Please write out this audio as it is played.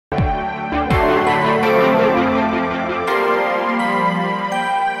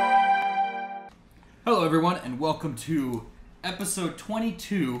everyone, and welcome to episode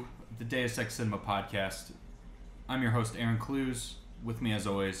 22 of the Deus Ex Cinema podcast. I'm your host, Aaron Clues. With me, as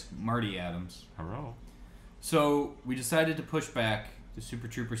always, Marty Adams. Hello. So, we decided to push back the Super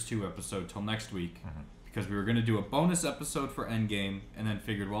Troopers 2 episode till next week because we were going to do a bonus episode for Endgame, and then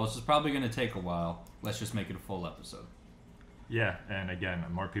figured, well, this is probably going to take a while. Let's just make it a full episode. Yeah, and again,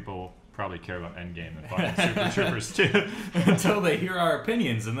 more people probably care about Endgame than fucking Super Troopers 2. Until they hear our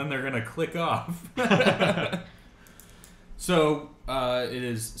opinions, and then they're going to click off. So, it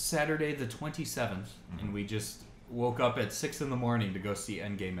is Saturday the 27th, and we just woke up at 6 in the morning to go see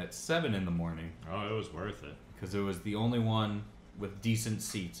Endgame at 7 in the morning. Oh, it was worth it. Because it was the only one with decent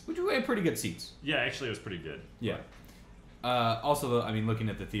seats, which we had pretty good seats. Yeah, actually, it was pretty good. Yeah. Also, though, I mean, looking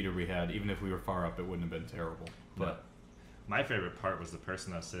at the theater we had, even if we were far up, it wouldn't have been terrible. But No. My favorite part was the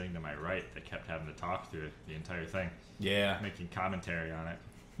person that was sitting to my right that kept having to talk through the entire thing. yeah, Making commentary on it.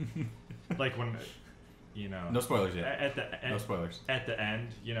 Like when, you know... no spoilers yet. No spoilers. At the end,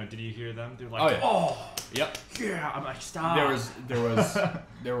 you know, did you hear them? They're like, Oh, yeah. oh, Yep. yeah. I'm like, stop.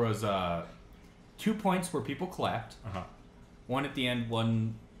 There was 2 points where people clapped. Uh-huh. One at the end,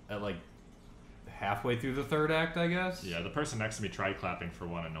 one at like halfway through the third act, I guess. Yeah, the person next to me tried clapping for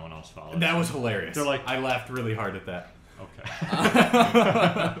one and no one else followed. That was hilarious. They're like, I laughed really hard at that. Okay.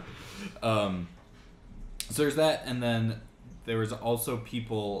 So there's that, and then there was also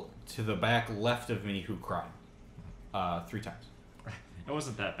people to the back left of me who cried 3 times. It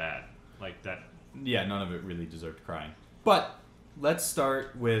wasn't that bad. Like that. Yeah, none of it really deserved crying. But let's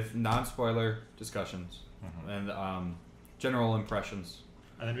start with non-spoiler discussions and general impressions.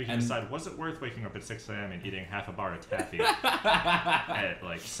 And then we can decide, was it worth waking up at 6 a.m. and eating half a bar of taffy at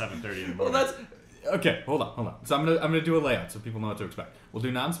like 7:30 in the morning? Well, that's... Okay, hold on. So I'm gonna do a layout so people know what to expect. We'll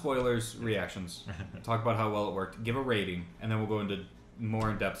do non-spoilers reactions, talk about how well it worked, give a rating, and then we'll go into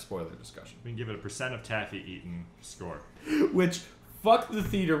more in-depth spoiler discussion. We can give it a percent of taffy eaten score. Which, fuck the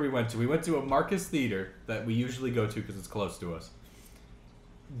theater we went to. We went to a Marcus theater that we usually go to because it's close to us.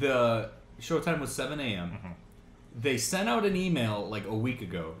 The showtime was 7 a.m. They sent out an email like a week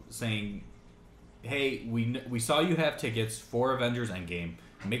ago saying, hey, we saw you have tickets for Avengers Endgame.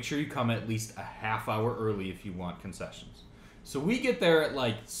 Make sure you come at least a half hour early if you want concessions. So we get there at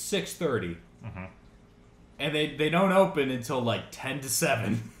like 6:30, and they don't open until like 10 to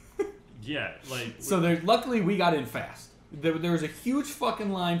 7. Yeah, like... So luckily we got in fast. There was a huge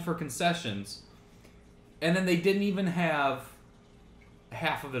fucking line for concessions, and then they didn't even have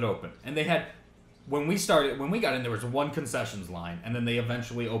half of it open. And they had, when we got in, there was 1 concessions line, and then they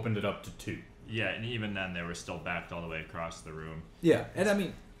eventually opened it up to 2. Yeah, and even then they were still backed all the way across the room. Yeah,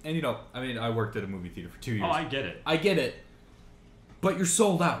 and I worked at a movie theater for 2 years. Oh, I get it. I get it. But you're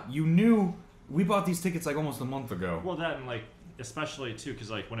sold out. You knew we bought these tickets like almost a month ago. Well, that and like, especially too,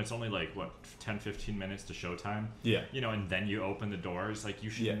 because like when it's only like, what, 10, 15 minutes to showtime? Yeah. You know, and then you open the doors, like you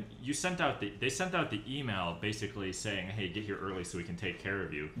should, they sent out the email basically saying, hey, get here early so we can take care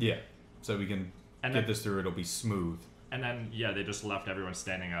of you. Yeah. So we can get this through, it'll be smooth. And then, yeah, they just left everyone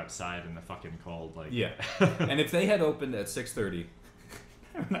standing outside in the fucking cold. Like, yeah. And if they had opened at 6:30,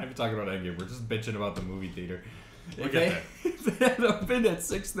 we're not even talking about Endgame, we're just bitching about the movie theater. If they had opened at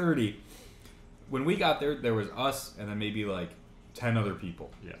 6:30, when we got there, there was us and then maybe like 10 other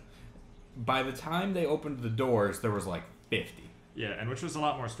people. Yeah. By the time they opened the doors, there was like 50. Yeah, and which was a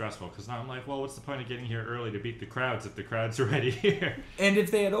lot more stressful, because now I'm like, well, what's the point of getting here early to beat the crowds if the crowd's already here? And if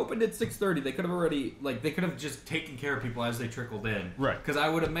they had opened at 6:30, they could have just taken care of people as they trickled in. Right. Because I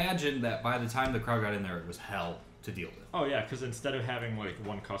would imagine that by the time the crowd got in there, it was hell to deal with. Oh, yeah, because instead of having, like,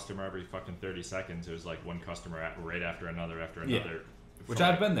 one customer every fucking 30 seconds, it was, like, one customer right after another. Yeah. Which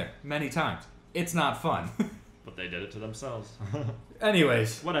I've been there many times. It's not fun. But they did it to themselves.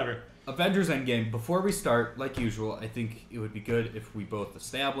 Anyways. Whatever. Avengers Endgame. Before we start, like usual, I think it would be good if we both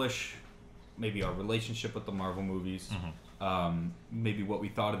establish maybe our relationship with the Marvel movies, maybe what we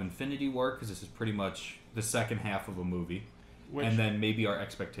thought of Infinity War, because this is pretty much the second half of a movie, and then maybe our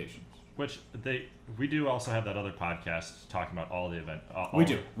expectations. Which we do also have that other podcast talking about all the event. We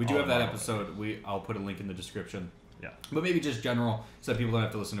do have that episode. I'll put a link in the description. Yeah, but maybe just general, so that people don't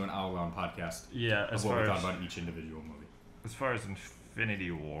have to listen to an hour-long podcast. Yeah, of what we thought about each individual movie. As far as Infinity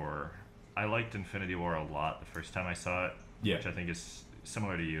War, I liked Infinity War a lot the first time I saw it, which I think is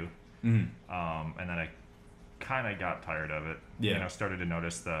similar to you. And then I kind of got tired of it. Yeah. You know, started to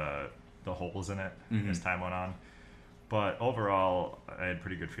notice the holes in it as time went on. But overall, I had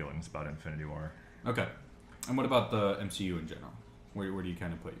pretty good feelings about Infinity War. Okay. And what about the MCU in general? Where do you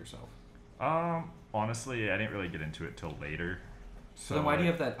kind of put yourself? Honestly, I didn't really get into it till later. So then why do you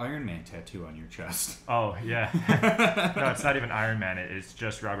have that Iron Man tattoo on your chest? Oh, yeah. No, it's not even Iron Man. It's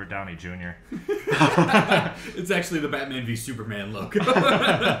just Robert Downey Jr. It's actually the Batman v Superman look.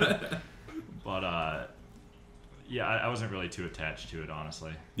 But, yeah, I wasn't really too attached to it,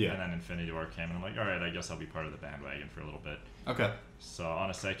 honestly. Yeah. And then Infinity War came, and I'm like, all right, I guess I'll be part of the bandwagon for a little bit. Okay. So,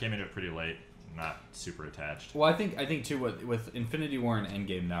 honestly, I came into it pretty late, not super attached. Well, I think too, with Infinity War and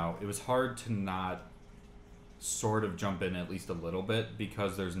Endgame now, it was hard to not sort of jump in at least a little bit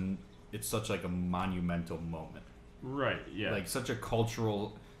because it's such like a monumental moment. Right, yeah. Like such a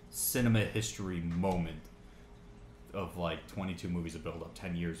cultural cinema history moment of like 22 movies that build up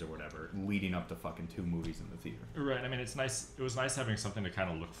 10 years or whatever, leading up to fucking 2 movies in the theater. Right. I mean, it's nice. It was nice having something to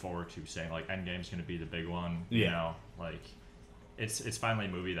kind of look forward to, saying like Endgame's going to be the big one. Yeah. You know, like it's finally a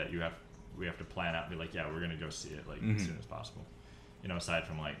movie that we have to plan out and be like, yeah, we're going to go see it like as soon as possible. You know, aside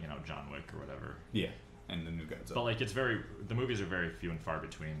from like, you know, John Wick or whatever. Yeah. And the new Godzilla. But like the movies are very few and far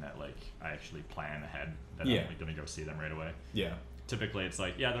between that like I actually plan ahead that I'm like, going to go see them right away. Yeah. Typically it's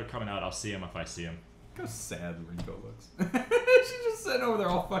like, yeah, they're coming out, I'll see them if I see them. Look how sad Ringo looks. She's just sitting over there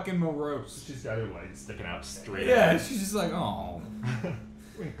all fucking morose. She's got her legs sticking out straight. Yeah, she's just like, oh.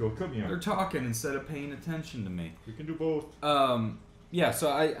 Ringo, come here. They're talking instead of paying attention to me. We can do both. Yeah, so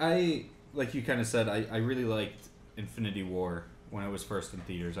I like you kind of said, I really liked Infinity War when it was first in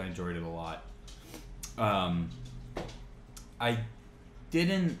theaters. I enjoyed it a lot. I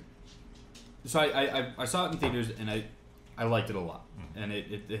didn't. So I saw it in theaters and I liked it a lot, and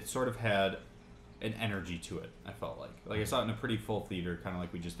it sort of had an energy to it. I felt like I saw it in a pretty full theater, kind of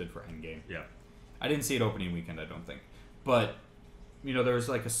like we just did for Endgame. Yeah. I didn't see it opening weekend, I don't think, but you know there was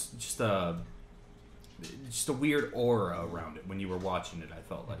like just a weird aura around it when you were watching it. I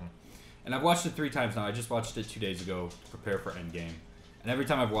felt like, and I've watched it 3 times now. I just watched it 2 days ago to prepare for Endgame, and every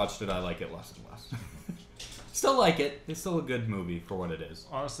time I've watched it, I like it less and less. Still like it. It's still a good movie for what it is.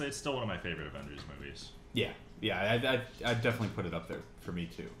 Honestly, it's still one of my favorite Avengers movies. Yeah, I'd definitely put it up there for me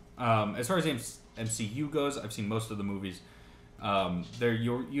too. As far as the MCU goes, I've seen most of the movies. They're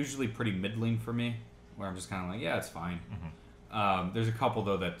usually pretty middling for me, where I'm just kind of like, yeah, it's fine. There's a couple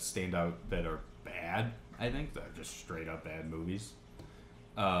though that stand out that are bad. I think that are just straight up bad movies.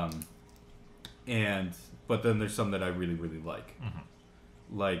 But then there's some that I really really like,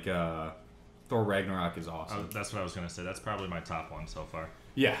 like Thor Ragnarok is awesome. That's what I was gonna say. That's probably my top one so far.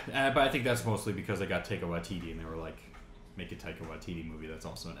 Yeah, but I think that's mostly because I got Taika Waititi and they were like, make a Taika Waititi movie that's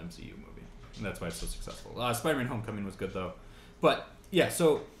also an MCU movie. And that's why it's so successful. Spider-Man Homecoming was good, though. But, yeah,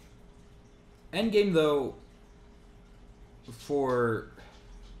 so Endgame, though, for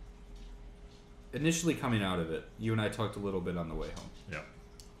initially coming out of it, you and I talked a little bit on the way home. Yeah.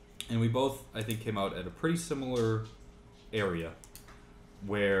 And we both, I think, came out at a pretty similar area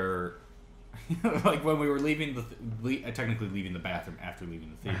where... like when we were leaving technically leaving the bathroom after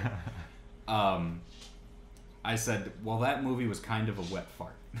leaving the theater, I said, well, that movie was kind of a wet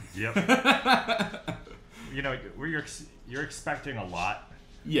fart. Yep. You know, you're expecting a lot.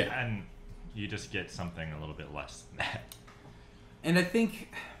 Yeah. And you just get something a little bit less than that. And I think,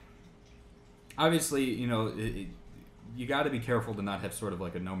 obviously, you know, you got to be careful to not have sort of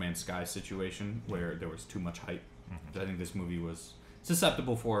like a No Man's Sky situation where there was too much hype. I think this movie was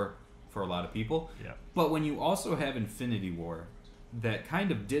susceptible for a lot of people. Yeah. But when you also have Infinity War that kind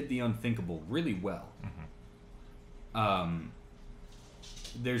of did the unthinkable really well,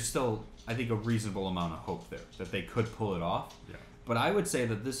 there's still, I think, a reasonable amount of hope there that they could pull it off. Yeah. But I would say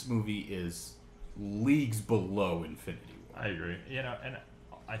that this movie is leagues below Infinity War. I agree. You know, and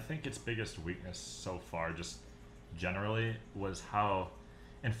I think its biggest weakness so far, just generally, was how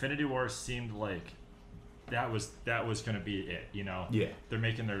Infinity War seemed like that was going to be it, you know? Yeah. They're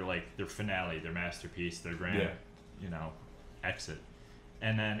making their finale, their masterpiece, their grand, you know, exit.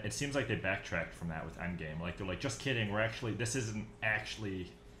 And then it seems like they backtracked from that with Endgame. Like, they're like, just kidding, this isn't actually,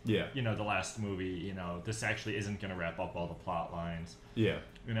 you know, the last movie, you know, this actually isn't going to wrap up all the plot lines. Yeah.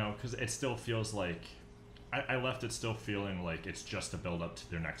 You know, because it still feels like, I left it still feeling like it's just a build up to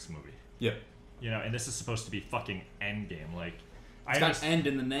their next movie. Yeah. You know, and this is supposed to be fucking Endgame, like, it's got end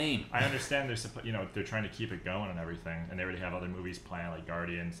in the name. I understand they're trying to keep it going and everything, and they already have other movies planned like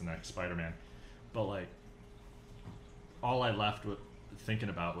Guardians and like Spider-Man, but like all I left with thinking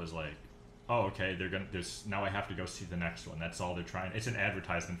about was like, oh, okay, now I have to go see the next one. That's all they're trying. It's an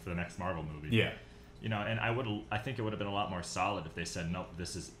advertisement for the next Marvel movie. Yeah. You know, and I think it would have been a lot more solid if they said, nope,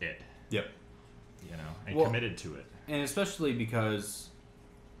 this is it. Yep. You know, and committed to it. And especially because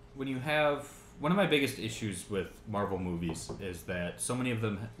when you have... One of my biggest issues with Marvel movies is that so many of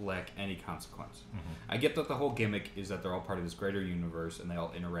them lack any consequence. I get that the whole gimmick is that they're all part of this greater universe and they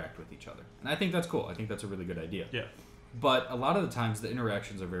all interact with each other. And I think that's cool. I think that's a really good idea. Yeah. but a lot of the times the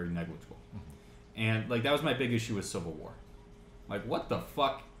interactions are very negligible. And like that was my big issue with Civil War. Like, what the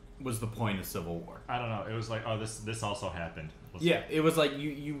fuck was the point of Civil War? I don't know. It was like, oh, this also happened. It was like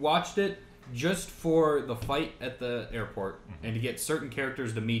you watched it just for the fight at the airport and to get certain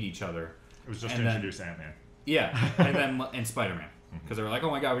characters to meet each other. It was just to introduce Ant-Man. Yeah, and Spider-Man. Because they were like,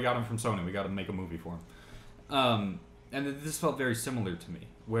 oh my god, we got him from Sony. We got to make a movie for him. And this felt very similar to me,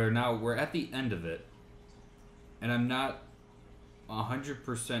 where now we're at the end of it, and I'm not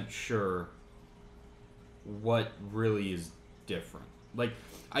 100% sure what really is different. Like,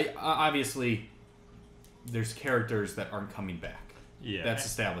 I obviously, there's characters that aren't coming back. Yeah, that's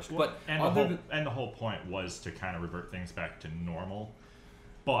established. Well, but the whole point was to kind of revert things back to normal.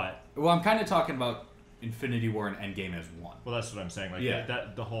 But I'm kind of talking about Infinity War and Endgame as one. Well, that's what I'm saying. Like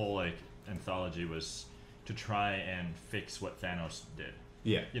that the whole like anthology was to try and fix what Thanos did.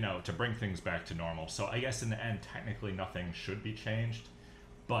 Yeah. To bring things back to normal. So I guess in the end, technically nothing should be changed.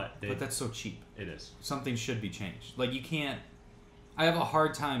 But that's so cheap. It is. Something should be changed. Like, you can't... I have a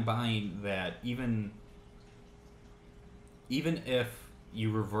hard time buying that even if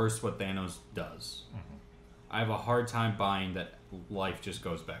you reverse what Thanos does, I have a hard time buying that life just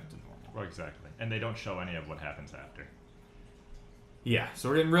goes back to normal. Well, exactly. And they don't show any of what happens after. Yeah, so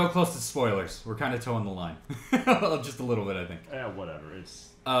we're getting real close to spoilers. We're kind of towing the line. Just a little bit, I think. Yeah, whatever. It's...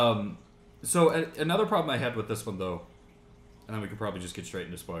 So another problem I had with this one, though, and then we could probably just get straight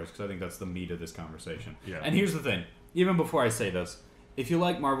into spoilers, because I think that's the meat of this conversation. Yeah. And here's the thing. Even before I say this, if you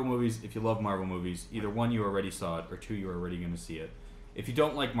like Marvel movies, if you love Marvel movies, either one, you already saw it, or two, you're already going to see it. If you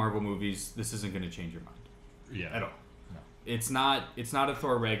don't like Marvel movies, this isn't going to change your mind. Yeah. At all. No. It's not a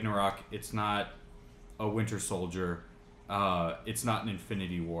Thor Ragnarok. It's not a Winter Soldier. It's not an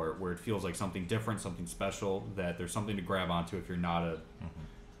Infinity War, where it feels like something different, something special, that there's something to grab onto if you're not a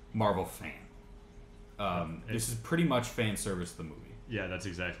Marvel fan. This is pretty much fan service of the movie. Yeah, that's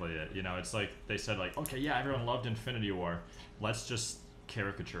exactly it. It's like they said, like, okay, yeah, everyone loved Infinity War. Let's just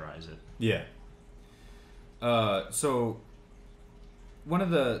caricaturize it. Yeah. So one of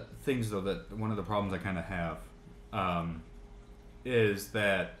the things, though, that one of the problems I kind of have is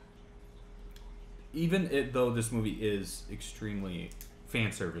that even though this movie is extremely fan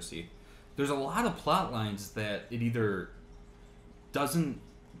servicey, there's a lot of plot lines that it either doesn't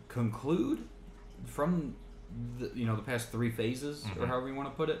conclude from the past three phases, or however you want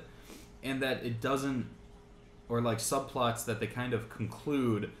to put it, and that it doesn't, or like subplots that they kind of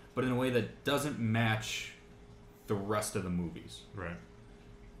conclude, but in a way that doesn't match the rest of the movies. Right.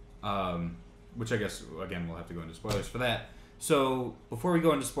 Which I guess, again, we'll have to go into spoilers for that. So before we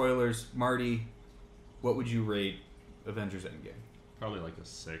go into spoilers, Marty, what would you rate Avengers Endgame? Probably like a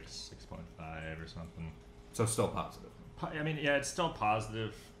 6.5 or something. So still positive. I mean, yeah, it's still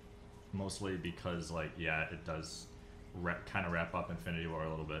positive, mostly because, like, yeah, it does kind of wrap up Infinity War a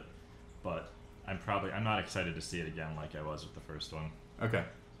little bit, but I'm not excited to see it again like I was with the first one. Okay.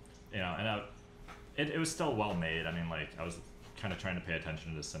 And it was still well made. I mean, like, I was kind of trying to pay attention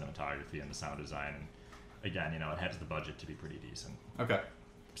to the cinematography and the sound design, and again, it has the budget to be pretty decent. Okay.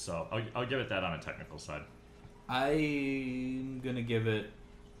 So I'll give it that on a technical side. I'm gonna give it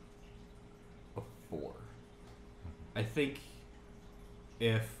a 4. I think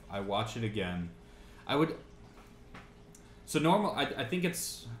if I watch it again, I would. So I think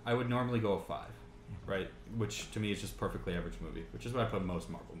I would normally go a 5, right? Which to me is just perfectly average movie, which is what I put most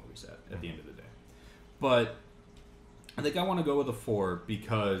Marvel movies at the end of the day. But I think I want to go with a 4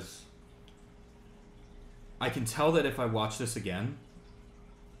 because I can tell that if I watch this again,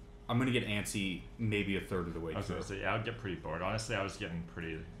 I'm gonna get antsy maybe a third of the way through. I was gonna say, yeah, I would get pretty bored. Honestly, it was getting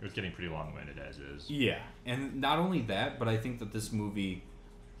pretty long-winded as is. Yeah, and not only that, but I think that this movie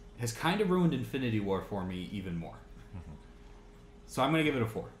has kind of ruined Infinity War for me even more. So I'm gonna give it a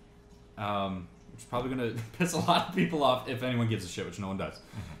 4. Which is probably gonna piss a lot of people off if anyone gives a shit, which no one does.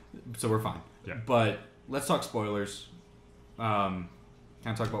 So we're fine. Yeah. But let's talk spoilers. Kind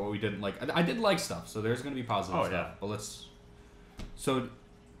of talk about what we didn't like. I did like stuff, so there's gonna be positive stuff. Yeah. But let's. So,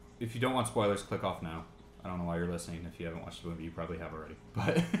 if you don't want spoilers, click off now. I don't know why you're listening. If you haven't watched the movie, you probably have already.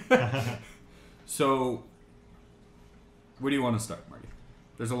 But so, where do you want to start, Marty?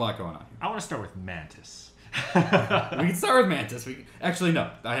 There's a lot going on here. I want to start with Mantis. We can start with Mantis. Actually, no.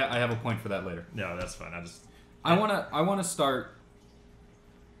 I have a point for that later. No, that's fine. I want to start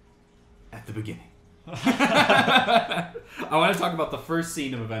at the beginning. I want to talk about the first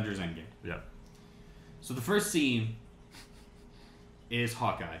scene of Avengers Endgame. Yeah. So the first scene is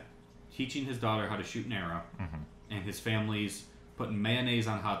Hawkeye teaching his daughter how to shoot an arrow, and his family's putting mayonnaise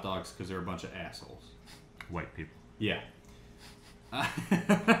on hot dogs because they're a bunch of assholes. White people. Yeah.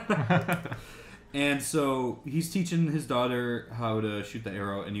 And so he's teaching his daughter how to shoot the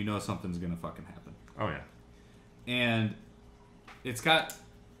arrow, and you know something's gonna fucking happen. Oh yeah. And it's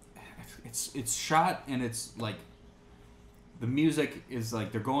shot, and it's like the music is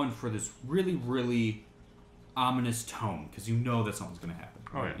like they're going for this really, really ominous tone because you know that something's gonna happen.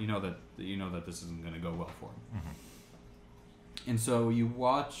 Oh yeah. You know that this isn't gonna go well for him. Mm-hmm. And so you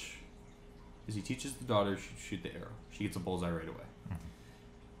watch as he teaches the daughter to shoot the arrow. She gets a bullseye right away. Mm-hmm.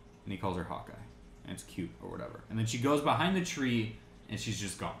 And he calls her Hawkeye. And it's cute or whatever. And then she goes behind the tree and she's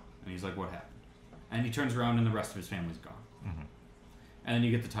just gone. And he's like, what happened? And he turns around and the rest of his family's gone. Mm-hmm. And then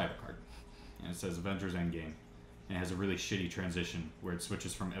you get the title card. And it says Avengers Endgame. And it has a really shitty transition where it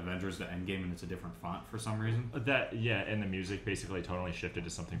switches from Avengers to Endgame and it's a different font for some reason. And the music basically totally shifted to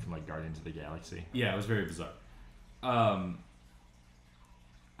something from like Guardians of the Galaxy. Yeah, it was very bizarre.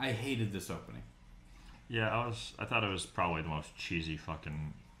 I hated this opening. Yeah, I thought it was probably the most cheesy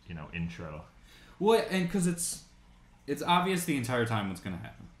fucking, intro. Well, and because it's obvious the entire time what's going to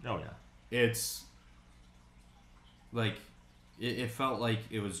happen. Oh, yeah. It's like, it felt like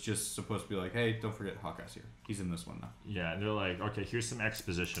it was just supposed to be like, hey, don't forget Hawkeye's here. He's in this one now. Yeah, and they're like, okay, here's some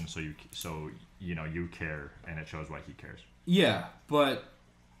exposition so you care, and it shows why he cares. Yeah, but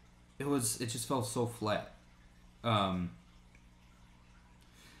it just felt so flat.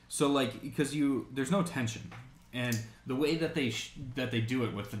 So like, because there's no tension, and the way that they do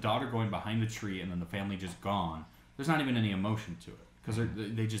it with the daughter going behind the tree and then the family just gone, there's not even any emotion to it because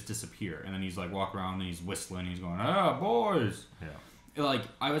they just disappear, and then he's like walking around and he's whistling, he's going, boys. Yeah. Like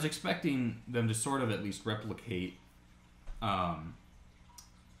I was expecting them to sort of at least replicate, the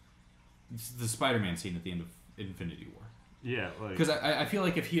Spider-Man scene at the end of Infinity War. Yeah, because I feel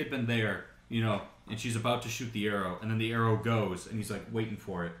like if he had been there, and she's about to shoot the arrow, and then the arrow goes, and he's like waiting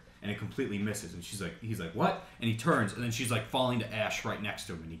for it, and it completely misses, and he's like, what? And he turns, and then she's like falling to ash right next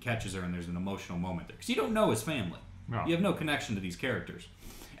to him, and he catches her, and there's an emotional moment there, because you don't know his family, you have no connection to these characters,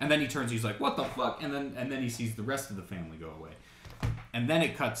 and then he turns, he's like, what the fuck? And then he sees the rest of the family go away, and then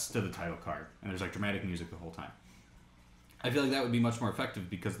it cuts to the title card, and there's like dramatic music the whole time. I feel like that would be much more effective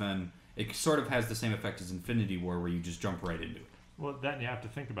because then it sort of has the same effect as Infinity War, where you just jump right into it. Well, then you have to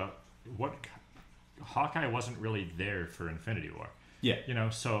think about what Hawkeye wasn't really there for Infinity War. Yeah.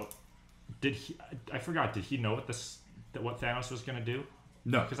 So did he? I forgot. Did he know what Thanos was going to do?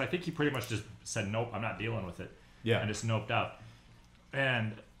 No, because I think he pretty much just said, "Nope, I'm not dealing with it." Yeah, and just noped out.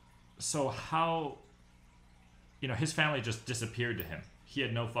 And so how? His family just disappeared to him. He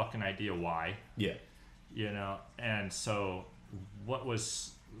had no fucking idea why. Yeah. And so what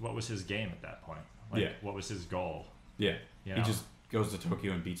was his game at that point? What was his goal? Yeah. He just goes to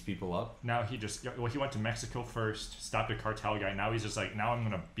Tokyo and beats people up. Now he went to Mexico first, stopped a cartel guy. Now he's just like, now I'm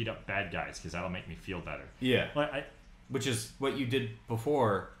gonna beat up bad guys because that'll make me feel better. Yeah. Which is what you did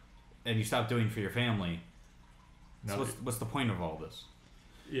before, and you stopped doing for your family. So what's the point of all this?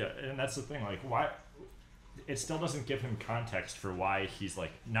 Yeah, and that's the thing. Like, why? It still doesn't give him context for why he's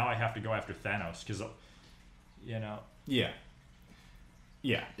like, now I have to go after Thanos because, Yeah.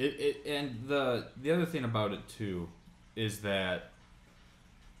 Yeah. And the other thing about it too is that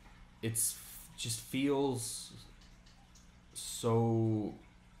just feels so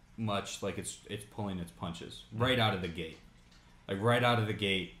much like it's pulling its punches right out of the gate. Like right out of the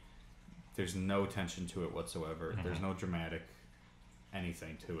gate, there's no tension to it whatsoever. Mm-hmm. There's no dramatic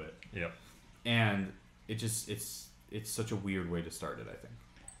anything to it. Yep. And it's such a weird way to start it, I think.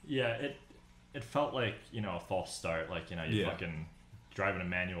 Yeah, it felt like, a false start. Like, you fucking driving a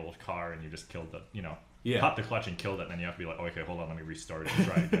manual car and you just killed the, popped the clutch and killed it, and then you have to be like, oh, okay, hold on, let me restart it and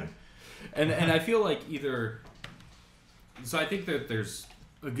try again. and I feel like so I think that there's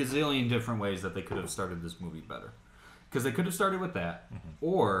a gazillion different ways that they could have started this movie better. Because they could have started with that, mm-hmm.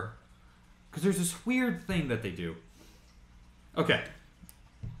 or because there's this weird thing that they do. Okay.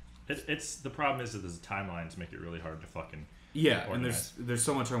 It's the problem is that the timelines make it really hard to fucking organize. And there's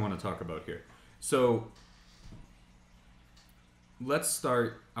so much I want to talk about here. So let's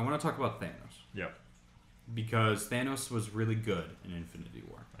start. I want to talk about Thanos. Yep. Because Thanos was really good in Infinity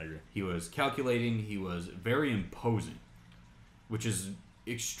War. I agree. He was calculating. He was very imposing, which is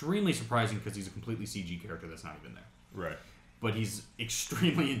extremely surprising because he's a completely CG character that's not even there. Right. But he's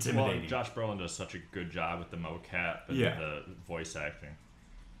extremely intimidating. Well, Josh Brolin does such a good job with the mocap and the voice acting.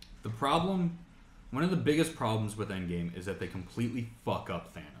 The problem, one of the biggest problems with Endgame is that they completely fuck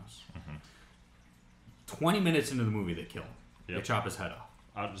up Thanos. Mm-hmm. 20 minutes into the movie, they kill him. Yep. They chop his head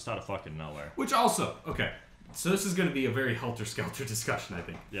off. Just out of fucking nowhere. Which also, okay, so this is going to be a very helter-skelter discussion, I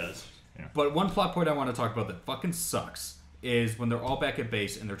think. Yes. Yeah. But one plot point I want to talk about that fucking sucks is when they're all back at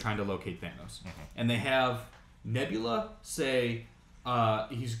base and they're trying to locate Thanos. Mm-hmm. And they have Nebula say,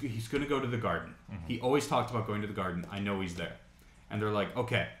 he's going to go to the garden. Mm-hmm. He always talked about going to the garden. I know he's there. And they're like,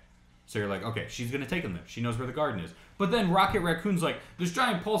 okay. So you're like, okay, she's going to take him there. She knows where the garden is. But then Rocket Raccoon's like, this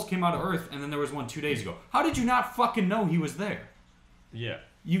giant pulse came out of Earth, and then there was one 2 days ago. How did you not fucking know he was there? Yeah.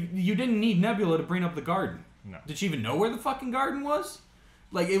 You didn't need Nebula to bring up the garden. No. Did she even know where the fucking garden was?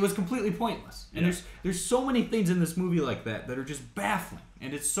 Like, it was completely pointless. And there's so many things in this movie like that are just baffling.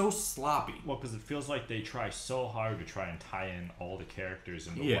 And it's so sloppy. Well, because it feels like they try so hard to try and tie in all the characters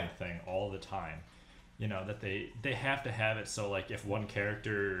into one thing all the time. You know, that they have to have it so, like, if one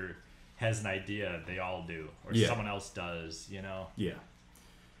character has an idea, they all do. Or someone else does, you know? Yeah.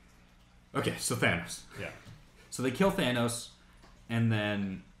 Okay, so Thanos. Yeah. So they kill Thanos, and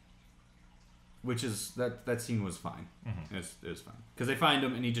then... Which is... That scene was fine. Mm-hmm. It was fine. Because they find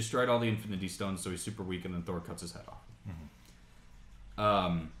him, and he destroyed all the Infinity Stones, so he's super weak, and then Thor cuts his head off.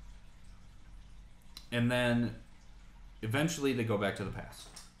 Mm-hmm. And then... Eventually, they go back to the past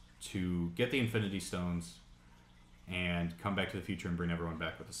to get the Infinity Stones and come back to the future and bring everyone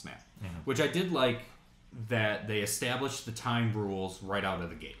back with a snap. Mm-hmm. Which I did like that they established the time rules right out of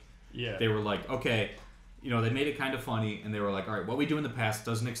the gate. Yeah. They were like, okay, you know, they made it kind of funny, and they were like, all right, what we do in the past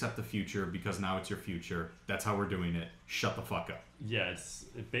doesn't accept the future because now it's your future. That's how we're doing it. Shut the fuck up. Yeah, it's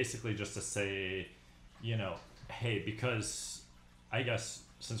basically just to say, you know, hey, because I guess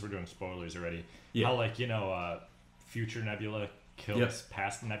since we're doing spoilers already, how, like, you know, future Nebula kills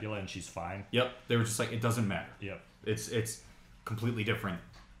past Nebula and she's fine. Yep. They were just like, it doesn't matter. Yep. It's completely different.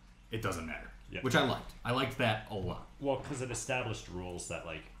 It doesn't matter. Yep. Which I liked. I liked that a lot. Well, because it established rules that,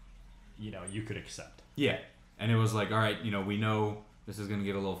 like, you know, you could accept. Yeah. And it was like, all right, you know, we know this is going to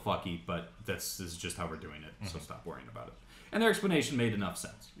get a little fucky, but this is just how we're doing it, so stop worrying about it. And their explanation made enough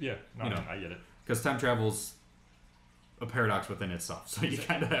sense. Yeah. No, you know, I get it. Because time travel's a paradox within itself, so you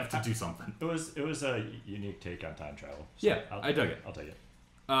kind of have to do something. It was a unique take on time travel. So yeah, I dug it. I'll take it.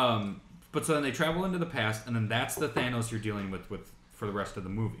 But so then they travel into the past, and then that's the Thanos you're dealing with for the rest of the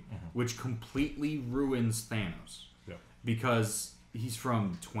movie, which completely ruins Thanos. Yeah. Because he's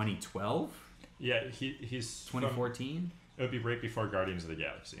from 2012? Yeah, he's 2014? It would be right before Guardians of the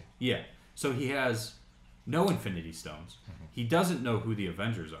Galaxy. Yeah. So he has no Infinity Stones. He doesn't know who the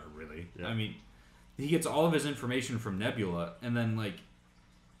Avengers are, really. Yeah. I mean, he gets all of his information from Nebula, and then, like,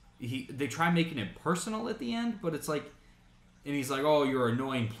 they try making it personal at the end, but it's like, and he's like, oh, you're an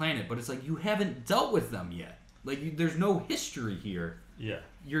annoying planet, but it's like, you haven't dealt with them yet. Like, there's no history here. Yeah.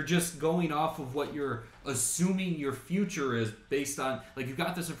 You're just going off of what you're assuming your future is based on, like, you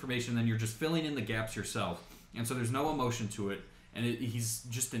got this information, then you're just filling in the gaps yourself, and so there's no emotion to it, and he's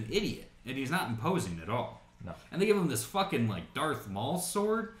just an idiot, and he's not imposing at all. No. And they give him this fucking, like, Darth Maul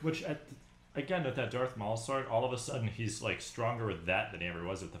sword. Which, again, with that Darth Maul sword, all of a sudden he's, like, stronger with that than he ever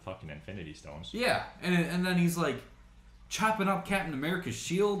was with the fucking Infinity Stones. Yeah, and then he's, like, chopping up Captain America's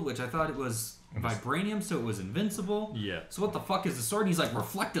shield, which I thought it was vibranium, so it was invincible. Yeah. So what the fuck is the sword? And he's, like,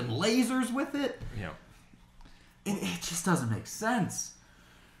 reflecting lasers with it? Yeah. It just doesn't make sense.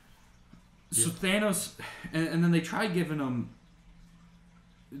 So Thanos, and then they try giving him...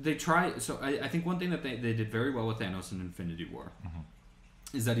 So I think one thing that they did very well with Thanos in Infinity War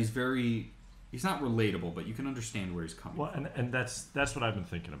is that he's not relatable, but you can understand where he's coming from. And that's what I've been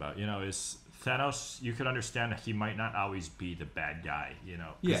thinking about. You know, is Thanos, you could understand that he might not always be the bad guy, you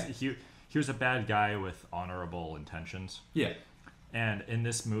know. Yeah. He was a bad guy with honorable intentions. Yeah. And in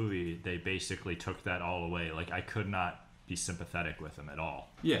this movie, they basically took that all away. Like, I could not be sympathetic with him at all.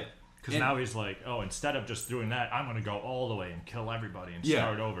 Yeah. Because now he's like, oh, instead of just doing that, I'm going to go all the way and kill everybody and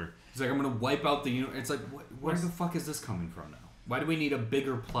start over. He's like, I'm going to wipe out the universe. It's like, where the fuck is this coming from now? Why do we need a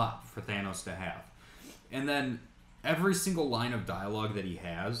bigger plot for Thanos to have? And then every single line of dialogue that he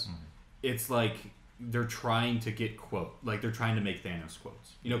has, it's like they're trying to get like they're trying to make Thanos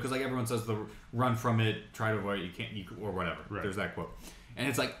quotes. You know, because like everyone says, run from it, try to avoid it, or whatever. Right. There's that quote. And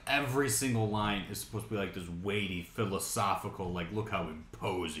it's like every single line is supposed to be like this weighty, philosophical, like, look how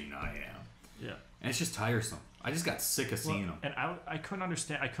imposing I am. Yeah. And it's just tiresome. I just got sick of seeing them. And I couldn't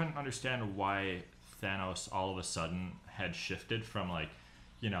understand why Thanos all of a sudden had shifted from, like,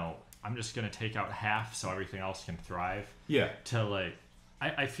 you know, I'm just going to take out half so everything else can thrive. Yeah. To, like,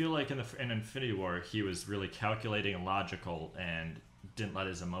 I feel like in Infinity War, he was really calculating and logical and didn't let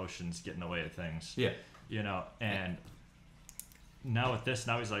his emotions get in the way of things. Yeah. You know, and... Now with this,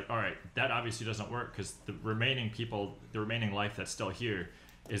 he's like, all right, that obviously doesn't work because the remaining life that's still here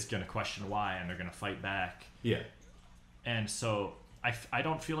is going to question why, and they're going to fight back. Yeah. And so I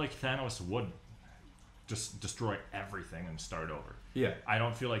don't feel like Thanos would just destroy everything and start over. Yeah. I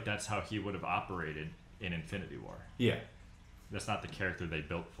don't feel like that's how he would have operated in Infinity War. Yeah. That's not the character they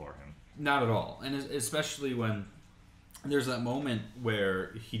built for him. Not at all. And especially when there's that moment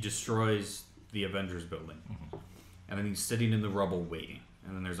where he destroys the Avengers building. And then he's sitting in the rubble waiting.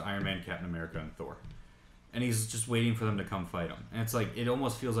 And then there's Iron Man, Captain America, and Thor. And he's just waiting for them to come fight him. And it's like, it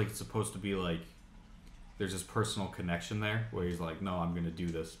almost feels like it's supposed to be like, there's this personal connection there where he's like, no, I'm going to do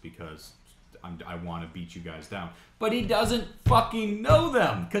this because I want to beat you guys down. But he doesn't fucking know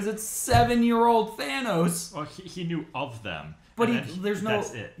them because it's 7-year-old Thanos. Well, he knew of them. But there's no...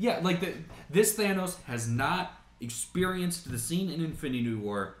 That's it. Yeah, like this Thanos has not experienced the scene in Infinity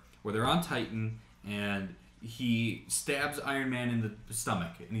War where they're on Titan and he stabs Iron Man in the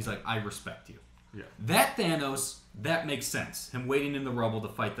stomach and he's like, I respect you. Yeah. That Thanos, that makes sense. Him waiting in the rubble to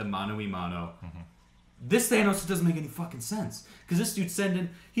fight them mano-a-mano. This Thanos doesn't make any fucking sense. Because this dude's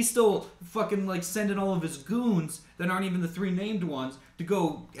he's still fucking like sending all of his goons that aren't even the 3 named ones to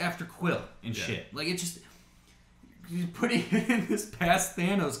go after Quill and shit. Like, it just... Putting in this past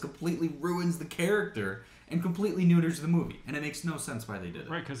Thanos completely ruins the character and completely neuters the movie. And it makes no sense why they did it.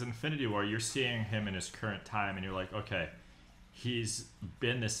 Right, because Infinity War, you're seeing him in his current time and you're like, okay, he's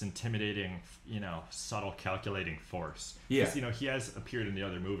been this intimidating, subtle calculating force. Yeah. Because, he has appeared in the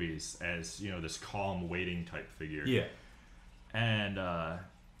other movies as, this calm, waiting type figure. Yeah. And,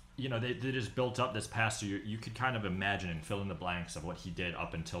 they just built up this past, so you could kind of imagine and fill in the blanks of what he did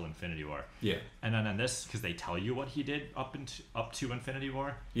up until Infinity War. Yeah. And then in this, because they tell you what he did up to Infinity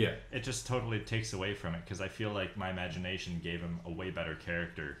War, yeah, it just totally takes away from it, because I feel like my imagination gave him a way better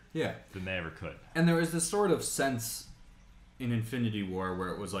character than they ever could. And there was this sort of sense in Infinity War where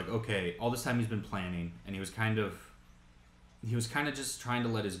it was like, okay, all this time he's been planning, and he was kind of just trying to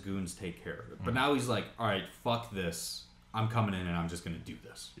let his goons take care of it. But now he's like, all right, fuck this. I'm coming in and I'm just going to do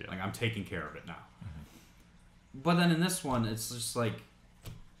this. Yeah. Like, I'm taking care of it now. But then in this one, it's just like,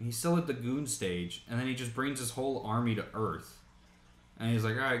 he's still at the goon stage, and then he just brings his whole army to Earth. And he's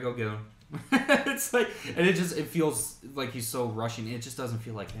like, all right, go get him. It's like, and it feels like he's so rushing. It just doesn't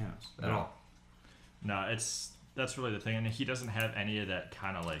feel like Thanos at all. No, that's really the thing. And he doesn't have any of that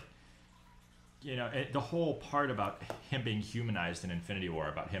kind of like, the whole part about him being humanized in Infinity War,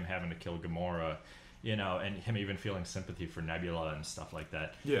 about him having to kill Gamora, and him even feeling sympathy for Nebula and stuff like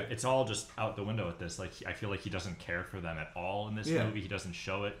that. Yeah. It's all just out the window with this. Like, I feel like he doesn't care for them at all in this movie. He doesn't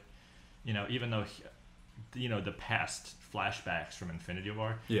show it. Even though, the past flashbacks from Infinity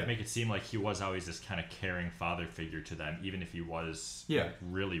War make it seem like he was always this kind of caring father figure to them, even if he was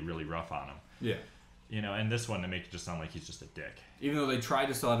really, really rough on them. Yeah. And this one, they make it just sound like he's just a dick. Even though they try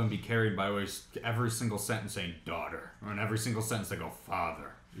to still have him be carried by always every single sentence saying daughter, or in every single sentence they go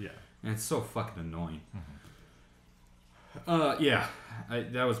father. Yeah. And it's so fucking annoying.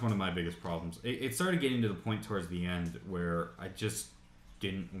 That was one of my biggest problems. It started getting to the point towards the end where I just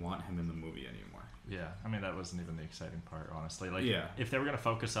didn't want him in the movie anymore. Yeah, I mean, that wasn't even the exciting part, honestly. Like, if they were going to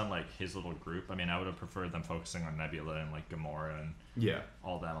focus on, like, his little group, I mean, I would have preferred them focusing on Nebula and, like, Gamora and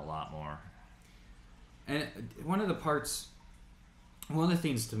all that a lot more. And one of the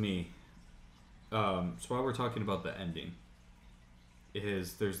things to me, so while we're talking about the ending,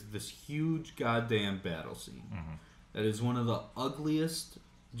 is there's this huge goddamn battle scene that is one of the ugliest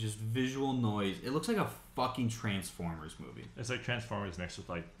just visual noise. It looks like a fucking Transformers movie. It's like Transformers mixed with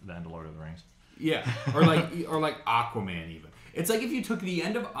like the end of Lord of the Rings. Yeah, or like Aquaman even. It's like if you took the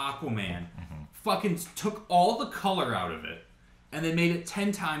end of Aquaman, fucking took all the color out of it, and then made it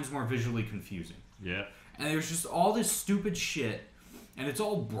 10 times more visually confusing. Yeah. And there's just all this stupid shit, and it's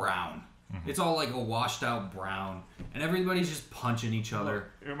all brown. It's all like a washed out brown, and everybody's just punching each other.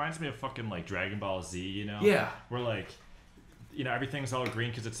 It reminds me of fucking like Dragon Ball Z, Yeah. Where like, everything's all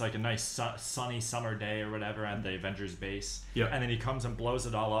green because it's like a nice sunny summer day or whatever at the Avengers base. Yeah. And then he comes and blows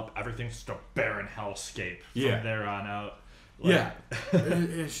it all up. Everything's just a barren hellscape from there on out. Like,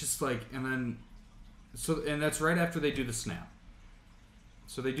 It's just like, and that's right after they do the snap.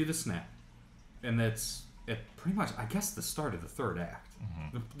 So they do the snap, and that's pretty much, I guess, the start of the third act.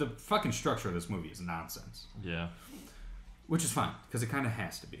 The fucking structure of this movie is nonsense. Yeah. Which is fine, because it kind of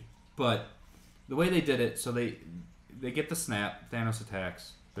has to be. But the way they did it, so they get the snap, Thanos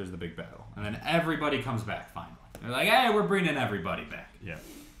attacks, there's the big battle. And then everybody comes back finally. They're like, hey, we're bringing everybody back. Yeah.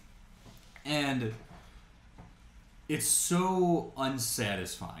 And it's so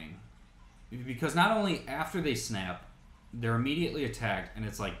unsatisfying. Because not only after they snap, they're immediately attacked, and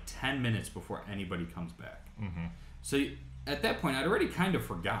it's like 10 minutes before anybody comes back. So at that point, I'd already kind of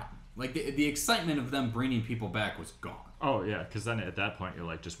forgotten. Like, the excitement of them bringing people back was gone. Oh, yeah, because then at that point, you're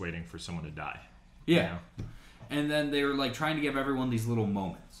like just waiting for someone to die. Yeah. And then they were like trying to give everyone these little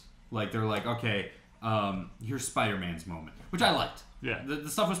moments. Like, they're like, okay, here's Spider-Man's moment, which I liked. Yeah. The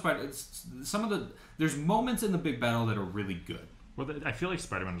stuff with there's moments in the big battle that are really good. Well, I feel like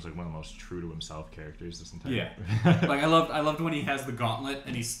Spider-Man was like one of the most true to himself characters this entire. Yeah, like I loved when he has the gauntlet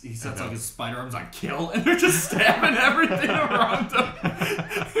and he sets like his spider arms on kill and they're just stabbing everything around him.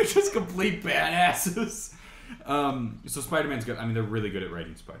 They're just complete badasses. So Spider-Man's good. I mean, they're really good at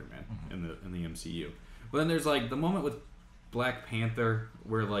writing Spider-Man in the MCU. But then there's like the moment with Black Panther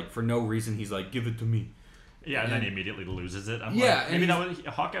where like for no reason he's like, give it to me. Yeah, and then he immediately loses it. I'm yeah, like, maybe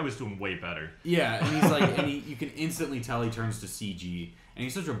Hawkeye was doing way better. Yeah, and he's like, you can instantly tell he turns to CG, and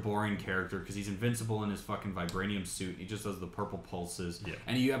he's such a boring character because he's invincible in his fucking vibranium suit. He just does the purple pulses,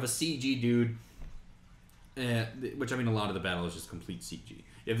 and you have a CG dude, which I mean, a lot of the battle is just complete CG.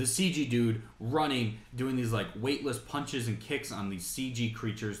 You have the CG dude running, doing these like weightless punches and kicks on these CG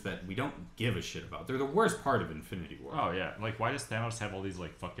creatures that we don't give a shit about. They're the worst part of Infinity War. Oh yeah, like why does Thanos have all these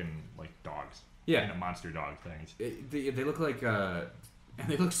like fucking like dogs? Yeah, monster dog things. They look like, and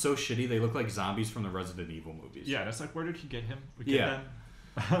they look so shitty. They look like zombies from the Resident Evil movies. Yeah, and it's like, where did he get him? Them?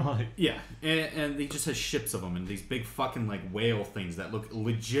 Yeah, and he just has ships of them and these big fucking like whale things that look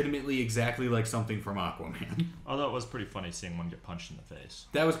legitimately exactly like something from Aquaman. Although it was pretty funny seeing one get punched in the face.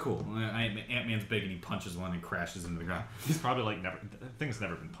 That was cool. Ant-Man's big and he punches one and crashes into the ground. He's probably like thing's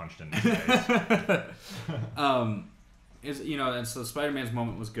never been punched in the face. And so Spider-Man's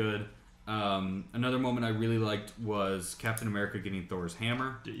moment was good. Another moment I really liked was Captain America getting Thor's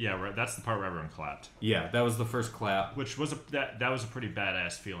hammer. Yeah, right. That's the part where everyone clapped. Yeah, that was the first clap, which was that was a pretty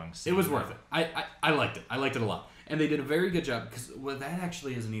badass feeling. It was worth it. I liked it. I liked it a lot, and they did a very good job because that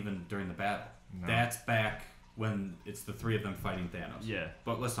actually isn't even during the battle. No. That's back when it's the three of them fighting Thanos. Yeah.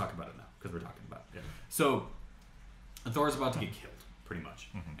 But let's talk about it now because we're talking about it. Yeah. So Thor's about to get killed, pretty much,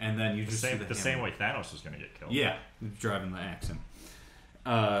 and then you just see the same way Thanos was going to get killed. Yeah, driving the axe in.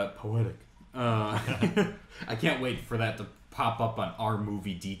 Poetic. I can't wait for that to pop up on our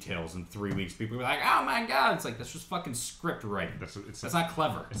movie details in 3 weeks. People are like, "Oh my god!" It's like that's just fucking script writing. That's not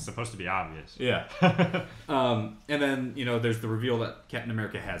clever. It's supposed to be obvious. Yeah. And then there's the reveal that Captain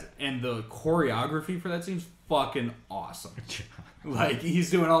America has it, and the choreography for that seems fucking awesome. Like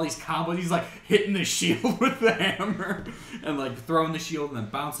he's doing all these combos. He's like hitting the shield with the hammer and like throwing the shield and then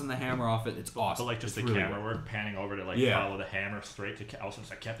bouncing the hammer off it. It's awesome. But like just it's the really camera work panning over to like follow the hammer straight to also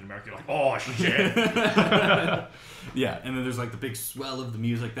it's like Captain America. You're like, oh shit. Yeah, and then there's like the big swell of the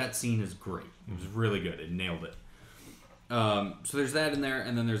music. That scene is great. It was really good. It nailed it. So there's that in there,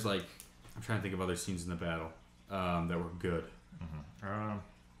 and then there's like I'm trying to think of other scenes in the battle that were good.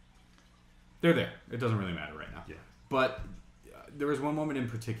 They're there. It doesn't really matter right now. Yeah. But there was one moment in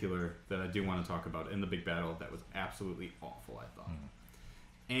particular that I do want to talk about in the big battle that was absolutely awful, I thought.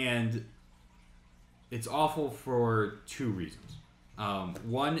 And it's awful for two reasons.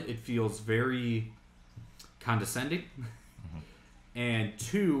 One, it feels very condescending. And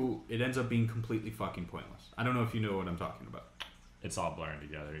two, it ends up being completely fucking pointless. I don't know if you know what I'm talking about. It's all blurring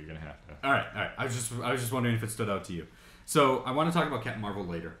together. You're going to have to... All right. I was just wondering if it stood out to you. So I want to talk about Captain Marvel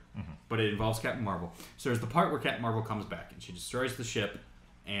later, but it involves Captain Marvel. So there's the part where Captain Marvel comes back and she destroys the ship,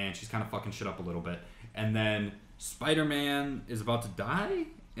 and she's kind of fucking shit up a little bit. And then Spider-Man is about to die,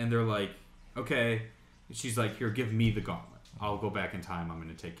 and they're like, okay. She's like, here, give me the gauntlet. I'll go back in time. I'm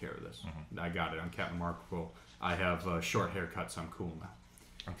going to take care of this. I got it. I'm Captain Marvel. I have a short haircut, so I'm cool now.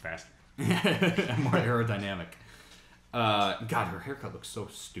 I'm faster. I'm more aerodynamic. God, her haircut looks so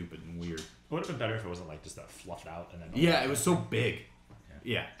stupid and weird. It would have been better if it wasn't like just that fluffed out and then. Yeah, it was so big.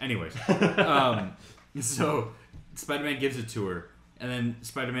 Yeah. Anyways, so Spider-Man gives it to her, and then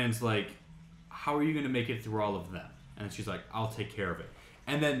Spider-Man's like, "How are you going to make it through all of them?" And she's like, "I'll take care of it."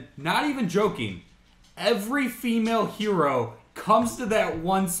 And then, not even joking, every female hero comes to that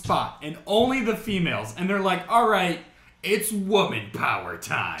one spot, and only the females, and they're like, "All right, it's woman power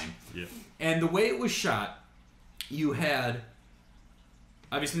time." Yeah. And the way it was shot. You had,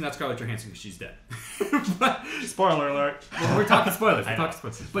 obviously not Scarlett Johansson because she's dead. But, spoiler alert. Well, we're talking spoilers.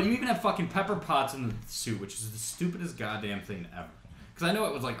 But you even have fucking Pepper Potts in the suit, which is the stupidest goddamn thing ever. Because I know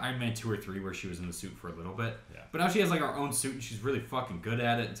it was like Iron Man 2 or 3 where she was in the suit for a little bit. Yeah. But now she has like her own suit and she's really fucking good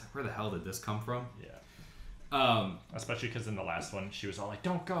at it. It's like, where the hell did this come from? Yeah. Especially because in the last one, she was all like,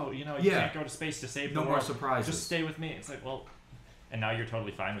 don't go. You can't go to space to save the world. No more surprises. Just stay with me. It's like, well... And now you're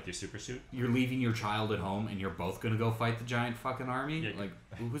totally fine with your super suit? You're leaving your child at home and you're both going to go fight the giant fucking army? Yeah. Like,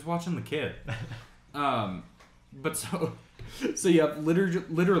 who's watching the kid? But so you have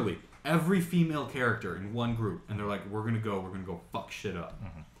literally every female character in one group. And they're like, we're going to go fuck shit up.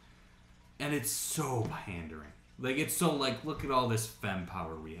 And it's so pandering. Like, it's so like, look at all this femme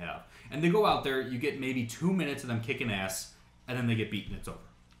power we have. And they go out there, you get maybe 2 minutes of them kicking ass, and then they get beaten, it's over.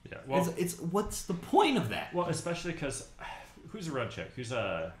 Yeah, well... It's what's the point of that? Well, especially because... Who's a red chick? Who's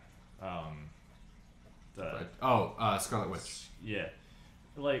a Scarlet Witch. Yeah.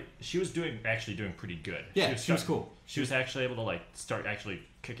 Like, she was actually doing pretty good. Yeah, she was cool. She was actually able to, like, start actually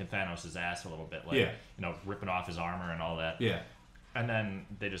kicking Thanos' ass a little bit. Like, ripping off his armor and all that. Yeah. And then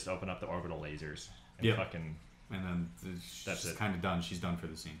they just open up the orbital lasers. And fucking... And then that's kind of done. She's done for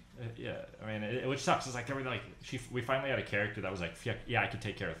the scene. Yeah. I mean, which sucks. It's like, we finally had a character that was like, yeah, I can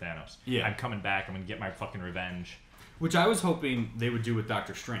take care of Thanos. Yeah. I'm coming back. I'm going to get my fucking revenge. Which I was hoping they would do with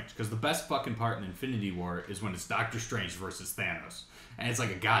Doctor Strange. Because the best fucking part in Infinity War is when it's Doctor Strange versus Thanos. And it's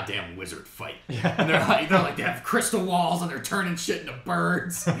like a goddamn wizard fight. Yeah. And they're like, they have crystal walls and they're turning shit into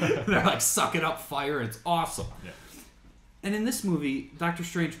birds. They're like sucking up fire. And it's awesome. Yeah. And in this movie, Doctor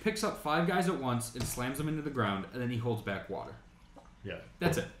Strange picks up 5 guys at once and slams them into the ground, and then he holds back water. Yeah.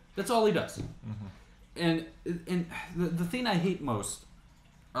 That's it. That's all he does. Mm-hmm. And the thing I hate most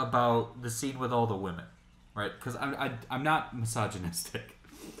about the scene with all the women, right? Because I'm not misogynistic.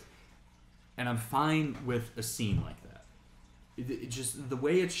 And I'm fine with a scene like that. It just, the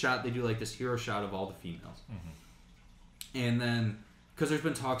way it's shot, they do like this hero shot of all the females. Mm-hmm. And then... Because there's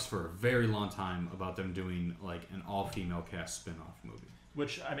been talks for a very long time about them doing like an all-female cast spin-off movie.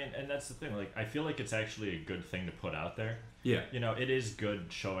 Which, I mean, and that's the thing. Like, I feel like it's actually a good thing to put out there. Yeah. You know, it is good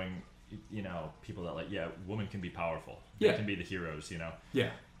showing, you know, people that like, yeah, women can be powerful. They can be the heroes, you know. Yeah.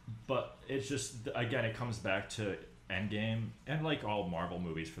 But it's just, again, it comes back to Endgame and like all Marvel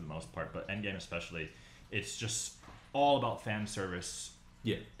movies for the most part, but Endgame especially, it's just all about fan service.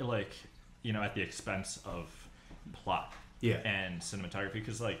 Yeah. Like, you know, at the expense of plot. Yeah. And cinematography,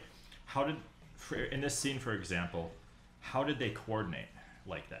 because like, in this scene, for example, how did they coordinate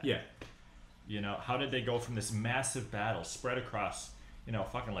like that? Yeah. You know, how did they go from this massive battle spread across, you know,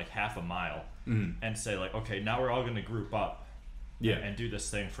 fucking like half a mile, and say like, okay, now we're all going to group up, and do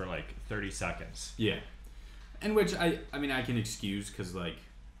this thing for like 30 seconds. Yeah. And which I mean I can excuse because like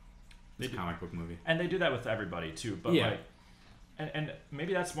it's a comic book movie, and they do that with everybody too. But like, and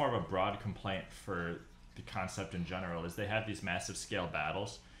maybe that's more of a broad complaint for the concept in general, is they have these massive scale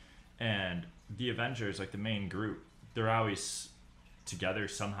battles, and the Avengers, like the main group, they're always together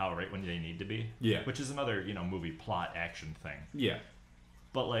somehow right when they need to be. Yeah. Which is another, you know, movie plot action thing. Yeah.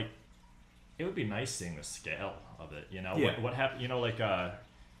 But like, it would be nice seeing the scale of it, you know? Yeah. What happened, you know, like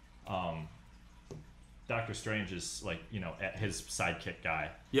Doctor Strange is like, you know, his sidekick guy.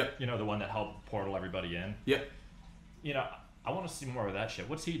 Yep. You know, the one that helped portal everybody in. Yep. You know, I want to see more of that shit.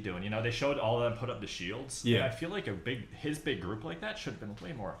 What's he doing? You know, they showed all of them put up the shields. Yeah. And I feel like his big group like that should have been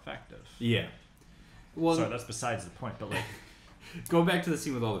way more effective. Yeah. Well, sorry, that's besides the point. But like, going back to the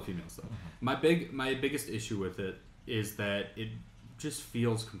scene with all the females, though, my biggest issue with it is that it just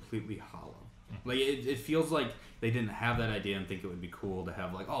feels completely hollow. Like it feels like they didn't have that idea and think it would be cool to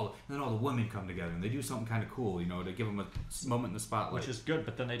have like, oh, and then all the women come together and they do something kind of cool, you know, to give them a moment in the spotlight. Which is good,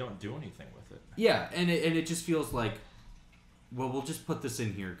 but then they don't do anything with it. Yeah, and it just feels like, well, we'll just put this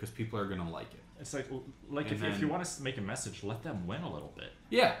in here because people are gonna like it. It's like if you want to make a message, let them win a little bit.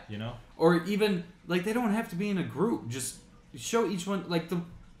 Yeah, you know, or even like they don't have to be in a group. Just show each one. Like the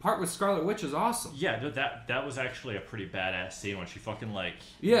part with Scarlet Witch is awesome. Yeah, that was actually a pretty badass scene when she fucking like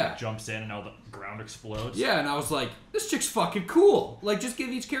jumps in and all the ground explodes. Yeah, and I was like, this chick's fucking cool. Like, just give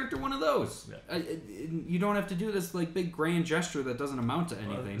each character one of those. Yeah. You don't have to do this like big grand gesture that doesn't amount to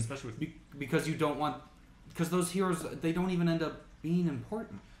anything. Especially with because you don't want. Because those heroes, they don't even end up being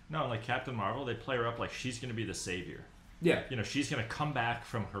important. No, like Captain Marvel, they play her up like she's going to be the savior. Yeah. You know, she's going to come back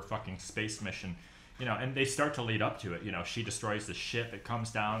from her fucking space mission, you know, and they start to lead up to it. You know, she destroys the ship, it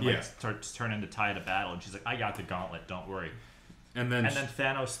comes down, like, starts turning to tide of battle, and she's like, I got the gauntlet, don't worry. And then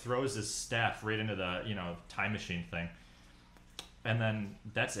Thanos throws his staff right into the, you know, time machine thing. And then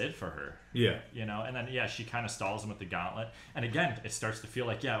that's it for her. Yeah. You know, and then, she kind of stalls him with the gauntlet. And again, it starts to feel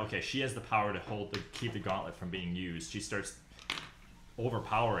like, okay, she has the power to keep the gauntlet from being used. She starts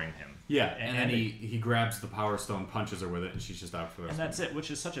overpowering him. Yeah, and then he grabs the Power Stone, punches her with it, and she's just out for the rest. And that's it, which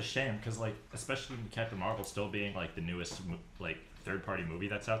is such a shame, because, like, especially Captain Marvel still being, like, the newest, like, third-party movie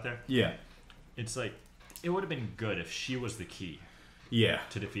that's out there. Yeah. It's like, it would have been good if she was the key. Yeah.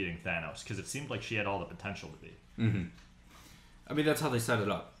 To defeating Thanos, because it seemed like she had all the potential to be. Mm-hmm. I mean, that's how they set it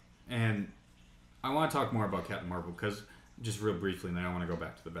up. And I want to talk more about Captain Marvel, because just real briefly, and then I want to go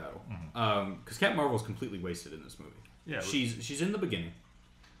back to the battle. Because Captain Marvel is completely wasted in this movie. Yeah, she's in the beginning.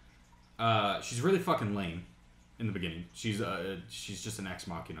 She's really fucking lame in the beginning. She's just an ex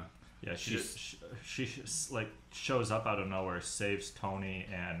machina. Yeah, she like shows up out of nowhere, saves Tony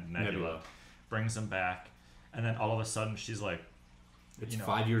and Nebula, brings them back, and then all of a sudden she's like, it's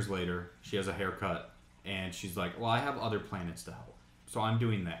 5 years later. She has a haircut, and she's like, well, I have other planets to help, so I'm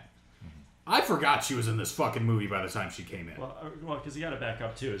doing that. I forgot she was in this fucking movie by the time she came in. Well, because you got to back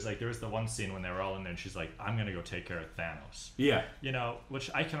up too. It's like there was the one scene when they were all in there, and she's like, "I'm gonna go take care of Thanos." Yeah. You know, which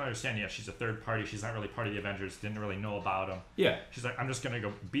I can understand. Yeah, she's a third party. She's not really part of the Avengers. Didn't really know about him. Yeah. She's like, "I'm just gonna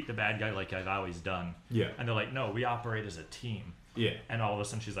go beat the bad guy like I've always done." Yeah. And they're like, "No, we operate as a team." Yeah. And all of a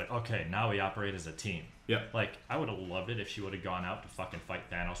sudden, she's like, "Okay, now we operate as a team." Yeah. Like, I would have loved it if she would have gone out to fucking fight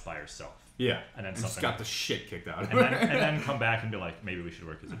Thanos by herself. Yeah. And then just got the shit kicked out of her. her. And then come back and be like, maybe we should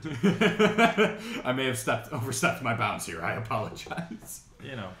work as a team. I may have overstepped my bounds here. I apologize.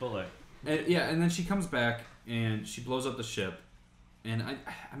 You know, but like... And then she comes back and she blows up the ship. And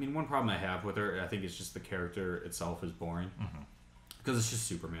I mean, one problem I have with her, I think it's just the character itself is boring. Because it's just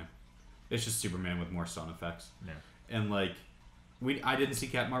Superman. It's just Superman with more sound effects. Yeah. And like, I didn't see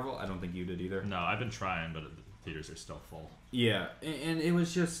Captain Marvel. I don't think you did either. No, I've been trying, but the theaters are still full. Yeah, and it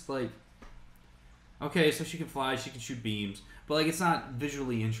was just like, okay, so she can fly, she can shoot beams, but like it's not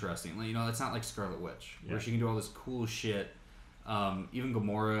visually interesting. Like, you know, it's not like Scarlet Witch where she can do all this cool shit. Even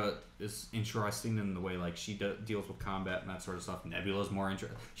Gamora is interesting in the way like she deals with combat and that sort of stuff. Nebula's more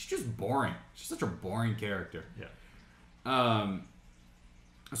interesting. She's just boring. She's such a boring character. Yeah.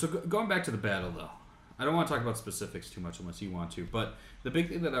 So going back to the battle though, I don't want to talk about specifics too much unless you want to, but the big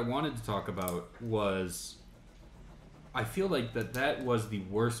thing that I wanted to talk about was I feel like that was the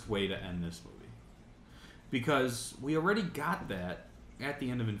worst way to end this movie. Because we already got that at the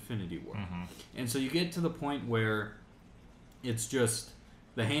end of Infinity War. And so you get to the point where it's just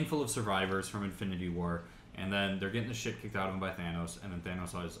the handful of survivors from Infinity War, and then they're getting the shit kicked out of them by Thanos, and then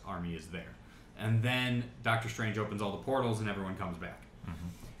Thanos' army is there. And then Doctor Strange opens all the portals and everyone comes back.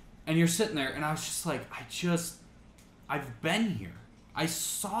 And you're sitting there, and I was just like, I've been here. I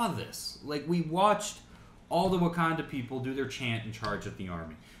saw this. Like, we watched all the Wakanda people do their chant and charge at the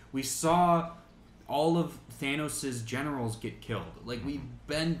army. We saw all of Thanos' generals get killed. Like, we've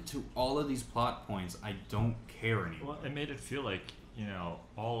been to all of these plot points. I don't care anymore. Well, it made it feel like, you know,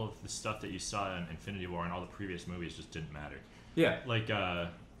 all of the stuff that you saw in Infinity War and all the previous movies just didn't matter. Yeah. Like,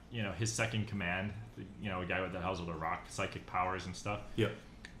 you know, his second command, you know, a guy with the House of the Rock, psychic powers and stuff. Yep.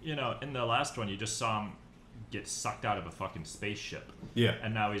 You know, in the last one, you just saw him get sucked out of a fucking spaceship. Yeah.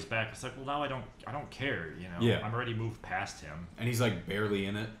 And now he's back. It's like, well, now I don't care, you know. Yeah. I'm already moved past him. And he's like barely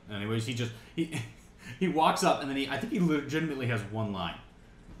in it. Anyways, he walks up and then I think he legitimately has one line.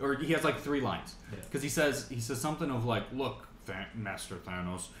 Or he has like 3 lines. Because he says something of like, look, Master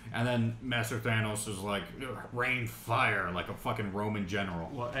Thanos. And then Master Thanos is like, rain fire, like a fucking Roman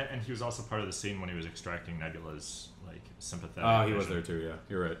general. Well, and he was also part of the scene when he was extracting Nebula's like sympathetic. Oh, he was there too, yeah.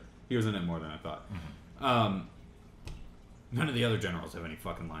 You're right. He was in it more than I thought. None of the other generals have any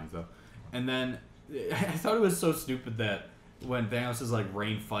fucking lines though. And then I thought it was so stupid that when Thanos is like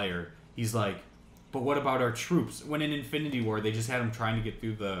rain fire, he's like, but what about our troops? When in Infinity War, they just had them trying to get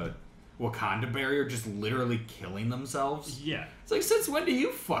through the Wakanda barrier, just literally killing themselves. Yeah. It's like, since when do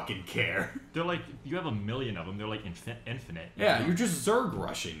you fucking care? They're like, you have 1 million of them. They're like infinite. Yeah, you're just Zerg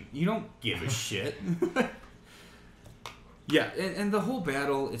rushing. You don't give a shit. Yeah, and the whole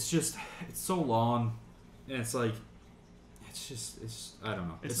battle, it's so long, and it's like, it's I don't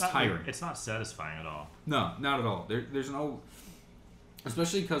know. It's tiring. It's not satisfying at all. No, not at all. There's no,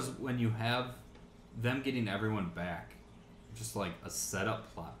 especially because when you have them getting everyone back, just like a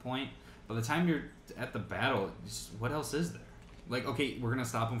setup plot point, by the time you're at the battle, what else is there? Like, okay, we're gonna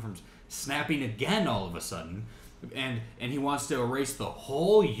stop him from snapping again all of a sudden, and he wants to erase the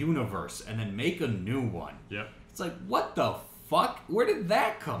whole universe and then make a new one. Yep. It's like, what the fuck? Where did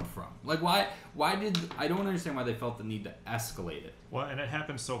that come from? Like, why did... I don't understand why they felt the need to escalate it. Well, and it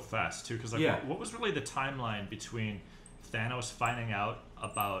happened so fast, too, because, like, what was really the timeline between Thanos finding out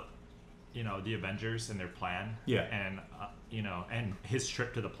about, you know, the Avengers and their plan? Yeah. And, you know, and his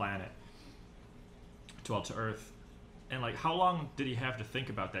trip to the planet, to Earth. And, like, how long did he have to think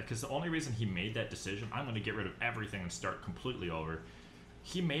about that? Because the only reason he made that decision, I'm going to get rid of everything and start completely over,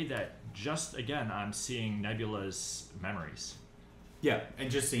 he made that just, again, on seeing Nebula's memories. Yeah,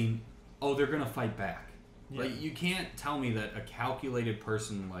 and just seeing, oh, they're going to fight back. Yeah. Like, you can't tell me that a calculated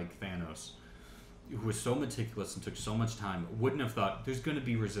person like Thanos, who was so meticulous and took so much time, wouldn't have thought, there's going to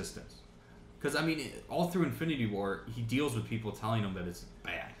be resistance. Because, I mean, all through Infinity War, he deals with people telling him that it's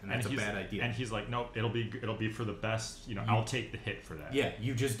bad, and that's a bad idea. And he's like, nope, it'll be for the best, you know, I'll take the hit for that. Yeah,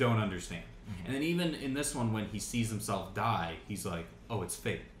 you just don't understand. Mm-hmm. And then even in this one, when he sees himself die, he's like, oh, it's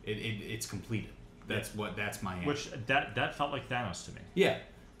fate. It's completed. That's my answer. Which, that felt like Thanos to me. Yeah,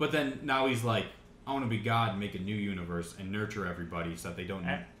 but then now he's like, I want to be God and make a new universe and nurture everybody so that they don't...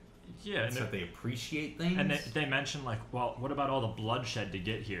 so that they appreciate things. And they mention, like, well, what about all the bloodshed to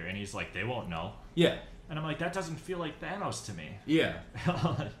get here? And he's like, they won't know. Yeah. And I'm like, that doesn't feel like Thanos to me. Yeah.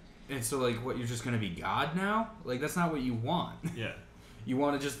 And so, like, what, you're just going to be God now? Like, that's not what you want. Yeah. You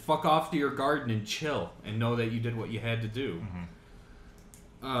want to just fuck off to your garden and chill and know that you did what you had to do.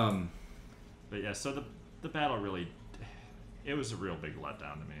 But yeah, so the battle really, it was a real big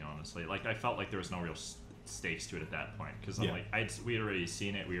letdown to me, honestly. Like, I felt like there was no real stakes to it at that point. Because, like, we had already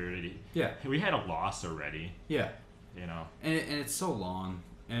seen it. We had a loss already. Yeah. You know? And it's so long.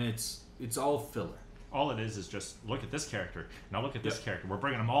 And it's all filler. All it is just look at this character. Now look at this character. We're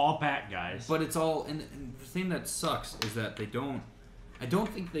bringing them all back, guys. But it's all, and the thing that sucks is that I don't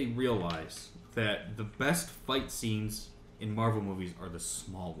think they realize that the best fight scenes in Marvel movies are the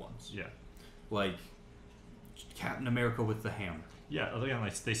small ones. Yeah. Like Captain America with the hammer. Yeah, again,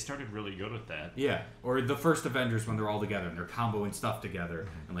 like, they started really good with that. Yeah, or the first Avengers when they're all together and they're comboing stuff together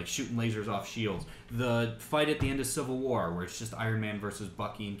and like shooting lasers off shields. The fight at the end of Civil War where it's just Iron Man versus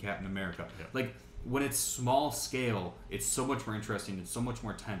Bucky and Captain America. Yeah. Like, when it's small scale, it's so much more interesting. It's so much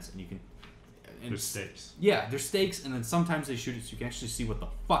more tense, and you can. And there's stakes. Yeah, there's stakes, and then sometimes they shoot it so you can actually see what the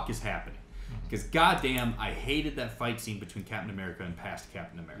fuck is happening. Because goddamn, I hated that fight scene between Captain America and past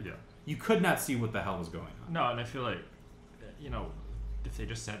Captain America. Yeah. You could not see what the hell was going on. No, and I feel like, you know, if they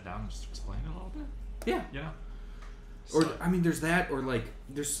just sat down and just explained it a little bit. Yeah. You know. Or I mean, there's that, or like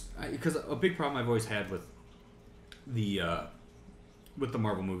there's because a big problem I've always had with the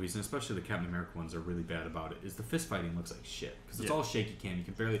Marvel movies, and especially the Captain America ones, are really bad about it. Is the fist fighting looks like shit because it's all shaky cam. You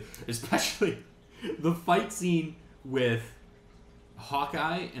can barely, especially the fight scene with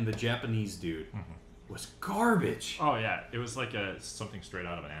Hawkeye and the Japanese dude was garbage. Oh yeah, it was like something straight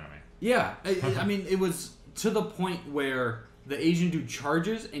out of an anime. Yeah, I mean, it was to the point where the Asian dude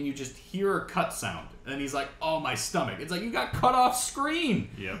charges and you just hear a cut sound, and he's like, "Oh, my stomach!" It's like you got cut off screen.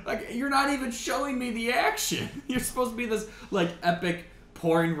 Yeah, like you're not even showing me the action. You're supposed to be this like epic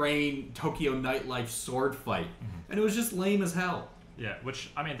pouring rain Tokyo nightlife sword fight, and it was just lame as hell. Yeah, which,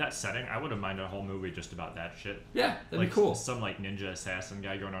 I mean, that setting, I would have minded a whole movie just about that shit. Yeah, that'd like, be cool. Some, like, ninja assassin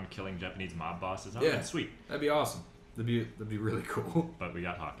guy going around killing Japanese mob bosses. That would be sweet. That'd be awesome. That'd be really cool. But we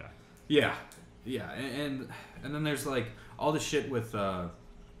got Hawkeye. Yeah. Yeah, and then there's, like, all the shit with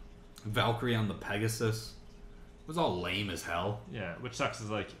Valkyrie on the Pegasus. It was all lame as hell. Yeah, which sucks is,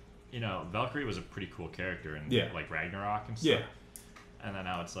 like, you know, Valkyrie was a pretty cool character in, like, Ragnarok and stuff. Yeah. And then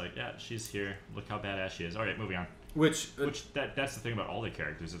now it's like, yeah, she's here. Look how badass she is. All right, moving on. Which that's the thing about all the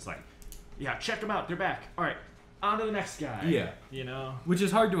characters. It's like, yeah, check them out. They're back. All right, on to the next guy. Yeah. You know? Which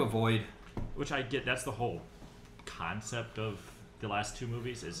is hard to avoid. Which I get. That's the whole concept of the last two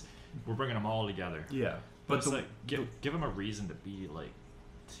movies is we're bringing them all together. Yeah. But it's like, give them a reason to be, like,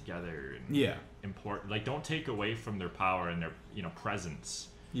 together and important. Like, don't take away from their power and their, you know, presence.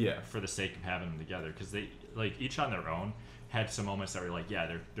 Yeah. For the sake of having them together. Because they, like, each on their own had some moments that were like,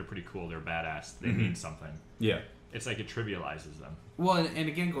 yeah, they're pretty cool, they're badass, they mean something. Yeah. It's like it trivializes them. Well, and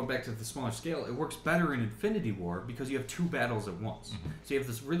again, going back to the smaller scale, it works better in Infinity War because you have two battles at once. So you have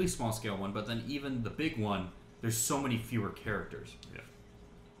this really small scale one, but then even the big one, there's so many fewer characters.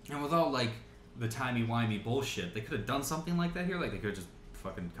 Yeah. And without, like, the timey-wimey bullshit, they could have done something like that here. Like, they could have just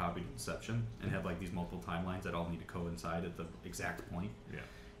fucking copied Inception and have, like, these multiple timelines that all need to coincide at the exact point. Yeah.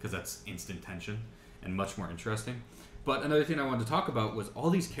 Because that's instant tension and much more interesting. But another thing I wanted to talk about was all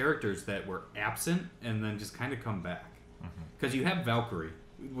these characters that were absent and then just kind of come back. Because you have Valkyrie,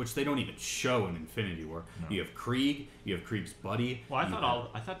 which they don't even show in Infinity War. No. You have Krieg. You have Krieg's buddy. Well,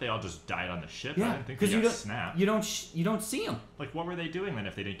 I thought they all just died on the ship. Yeah, I didn't think they got snapped. You don't see them. Like, what were they doing then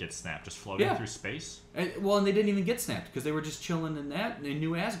if they didn't get snapped? Just floating through space? And they didn't even get snapped because they were just chilling in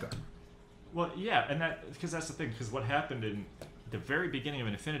New Asgard. Well, yeah, and because that's the thing. Because what happened in the very beginning of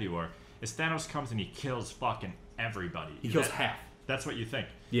Infinity War is Thanos comes and he kills fucking everybody. He kills half. That's what you think.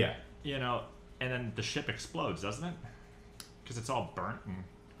 Yeah. You know, and then the ship explodes, doesn't it? Because it's all burnt.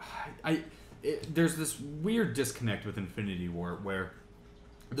 And... there's this weird disconnect with Infinity War where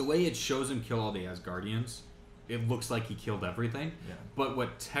the way it shows him kill all the Asgardians, it looks like he killed everything. Yeah. But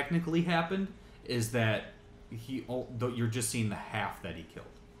what technically happened is that you're just seeing the half that he killed.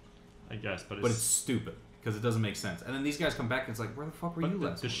 I guess, but it's stupid. Because it doesn't make sense. And then these guys come back and it's like, where the fuck were you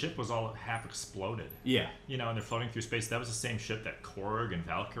last? The ship was all half exploded. Yeah. You know, and they're floating through space. That was the same ship that Korg and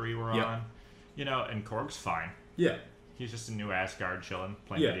Valkyrie were on. You know, and Korg's fine. Yeah. He's just in New Asgard chilling,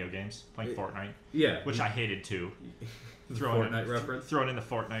 playing video games, playing Fortnite. Yeah. Which I hated too. Throwing in the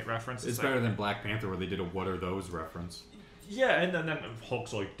Fortnite reference. It's better than Black Panther where they did a what are those reference. Yeah, and then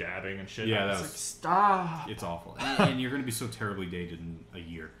Hulk's like dabbing and shit. Yeah, that's like, stop. It's awful. And you're going to be so terribly dated in a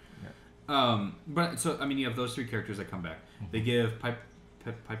year. But so I mean, you have those three characters that come back. They give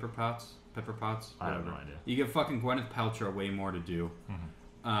Pepper Potts. I have no idea. You give fucking Gwyneth Paltrow way more to do.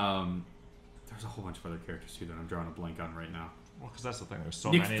 There's a whole bunch of other characters too that I'm drawing a blank on right now. Well, because that's the thing. There's so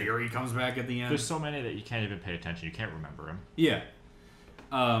Nick many. Fury comes back at the end. There's so many that you can't even pay attention. You can't remember him. Yeah.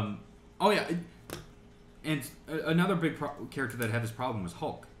 Oh yeah. And another big character that had this problem was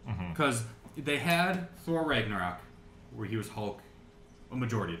Hulk, because they had Thor Ragnarok, where he was Hulk a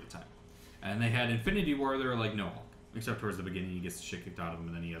majority of the time, and they had Infinity War. They were like no Hulk, except towards the beginning he gets the shit kicked out of him,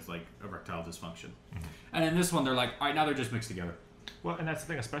 and then he has like erectile dysfunction. And in this one they're like, all right, now they're just mixed together. Well, and that's the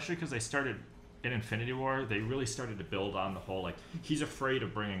thing, especially because they started in Infinity War, they really started to build on the whole, like, he's afraid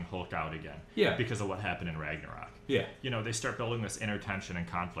of bringing Hulk out again. Yeah. Because of what happened in Ragnarok. Yeah. You know, they start building this inner tension and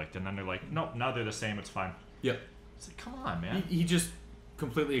conflict, and then they're like, nope, now they're the same, it's fine. Yep. It's like, come on, man. He just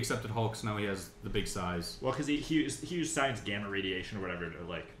completely accepted Hulk, so now he has the big size. Well, because he used science gamma radiation or whatever to,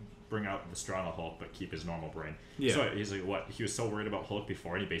 like, bring out the stronger Hulk, but keep his normal brain. Yeah. So he's like, what? He was so worried about Hulk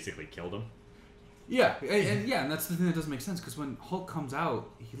before, and he basically killed him? Yeah, and that's the thing that doesn't make sense, because when Hulk comes out,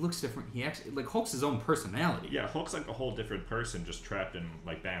 he looks different. He actually, like, Hulk's his own personality. Yeah, Hulk's like a whole different person, just trapped in,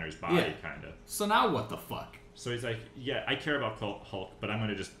 like, Banner's body, kind of. So now what the fuck? So he's like, yeah, I care about Hulk, but I'm going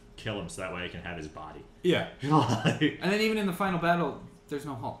to just kill him so that way I can have his body. Yeah. And then even in the final battle, there's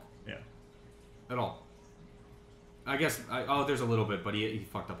no Hulk. Yeah. At all. I guess, there's a little bit, but he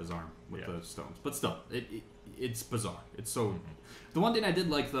fucked up his arm with the stones. But still, it's bizarre. It's so... The one thing I did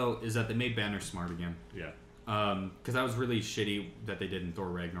like, though, is that they made Banner smart again. Yeah. Because that was really shitty that they did in Thor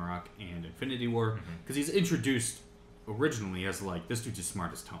Ragnarok and Infinity War. Because he's introduced originally as, like, this dude's as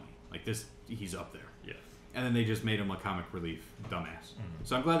smart as Tony. Like, he's up there. Yeah. And then they just made him a comic relief dumbass.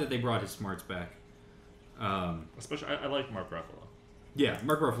 So I'm glad that they brought his smarts back. Especially, I like Mark Ruffalo. Yeah,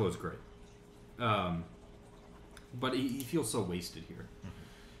 Mark Ruffalo is great. But he feels so wasted here.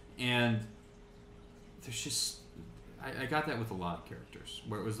 And there's just... I got that with a lot of characters,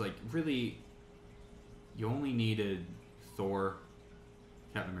 where it was like, really, you only needed Thor,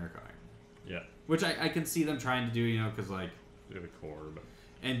 Captain America, Iron Man. Yeah. Which I can see them trying to do, you know, because, like... They're the core, but...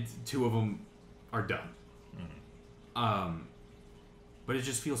 And two of them are done. But it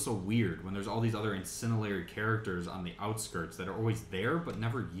just feels so weird when there's all these other ancillary characters on the outskirts that are always there, but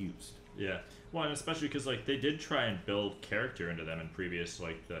never used. Yeah. Well, and especially because, like, they did try and build character into them in previous,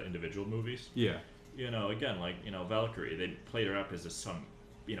 like, the individual movies. Yeah. You know, again, like, you know, Valkyrie, they played her up as some,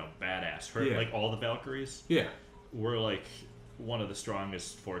 you know, badass. Her, Yeah. like, all the Valkyries were, like, one of the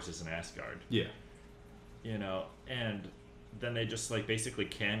strongest forces in Asgard. Yeah. You know, and then they just, like, basically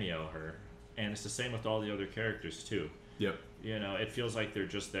cameo her. And it's the same with all the other characters, too. Yep. You know, it feels like they're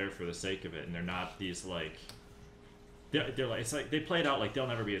just there for the sake of it, and they're not these, like... They're like, it's like, they played out like they'll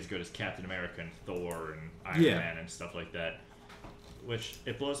never be as good as Captain America and Thor and Iron Man and stuff like that. Which,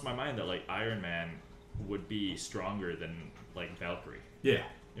 it blows my mind that, like, Iron Man would be stronger than, like, Valkyrie. Yeah.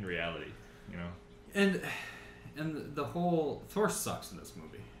 In reality, you know? And the whole... Thor sucks in this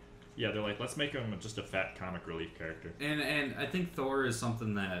movie. Yeah, they're like, let's make him just a fat comic relief character. And I think Thor is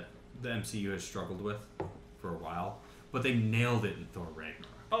something that the MCU has struggled with for a while. But they nailed it in Thor Ragnarok.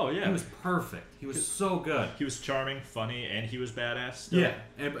 Oh, yeah. He was perfect. He was so good. He was charming, funny, and he was badass still. Yeah,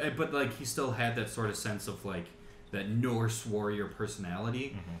 but, like, he still had that sort of sense of, like, that Norse warrior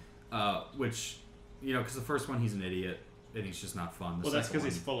personality, which, you know, because the first one he's an idiot and he's just not fun. Well, that's because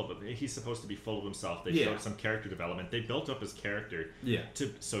he's supposed to be full of himself. They showed some character development. They built up his character. Yeah.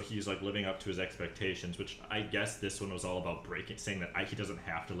 So he's, like, living up to his expectations, which I guess this one was all about saying that he doesn't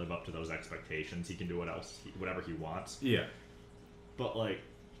have to live up to those expectations. He can do whatever he wants. Yeah. But, like,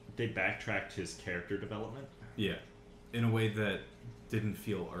 they backtracked his character development. Yeah. In a way that didn't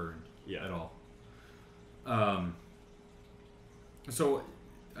feel earned at all. So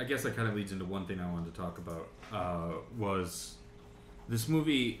I guess that kind of leads into one thing I wanted to talk about, was this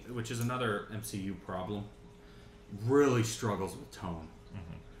movie, which is another MCU problem, really struggles with tone.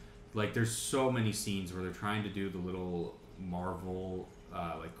 Like, there's so many scenes where they're trying to do the little Marvel,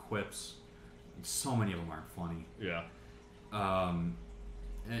 like, quips. So many of them aren't funny. Yeah.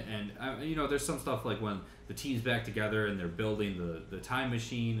 And you know, there's some stuff like when the team's back together and they're building the time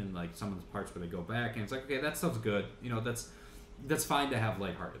machine and, like, some of the parts where they go back, and it's like, okay, that stuff's good. You know, that's fine to have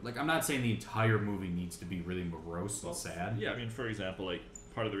lighthearted. Like, I'm not saying the entire movie needs to be really morose and sad. Yeah, I mean, for example, like,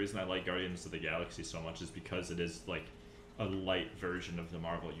 part of the reason I like Guardians of the Galaxy so much is because it is, like, a light version of the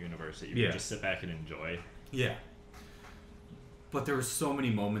Marvel Universe that you can just sit back and enjoy. Yeah. But there were so many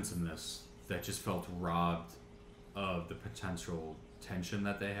moments in this that just felt robbed of the potential tension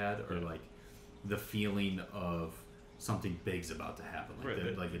that they had, or, like, the feeling of something big's about to happen.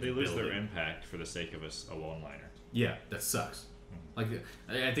 Like, they lose their impact for the sake of a one-liner. Yeah, that sucks. Like,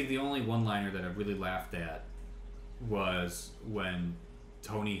 I think the only one-liner that I really laughed at was when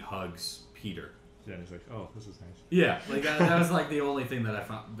Tony hugs Peter. Yeah, and he's like, "Oh, this is nice." Yeah, like that was like the only thing that I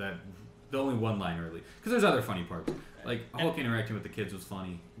found that the only one line early. Because there's other funny parts. Like, Hulk interacting with the kids was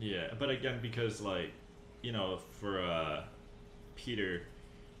funny. Yeah, but again, because, like, you know, for Peter,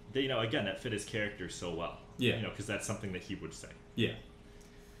 they, you know, again, that fit his character so well. Yeah. You know, because that's something that he would say. Yeah.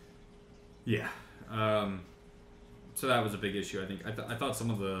 Yeah. So that was a big issue. I think I thought some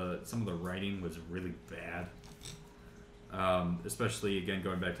of the writing was really bad. Especially again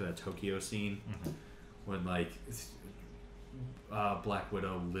going back to that Tokyo scene, when like Black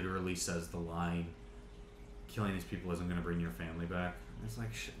Widow literally says the line, "Killing these people isn't going to bring your family back." It's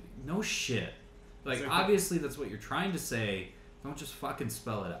like no shit. Like obviously that's what you're trying to say. Don't just fucking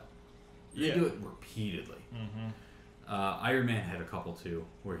spell it out. They do it repeatedly. Iron Man had a couple too,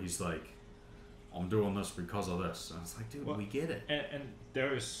 where he's like, "I'm doing this because of this." And I was like, dude, we get it. And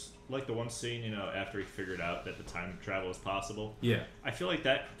there's like the one scene, you know, after he figured out that the time travel is possible. Yeah. I feel like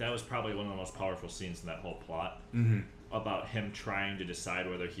that was probably one of the most powerful scenes in that whole plot. About him trying to decide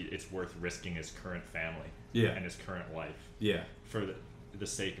whether it's worth risking his current family. And his current life. Yeah. For the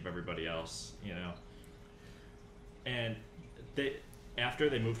sake of everybody else, you know. And after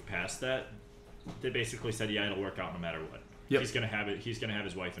they moved past that, they basically said, yeah, it'll work out no matter what. Yep. He's gonna have it. He's gonna have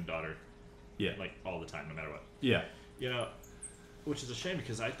his wife and daughter. Yeah. Like all the time, no matter what. Yeah. You know, which is a shame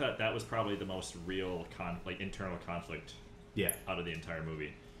because I thought that was probably the most real internal conflict. Yeah. Out of the entire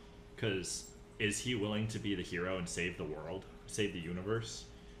movie, because is he willing to be the hero and save the world, save the universe?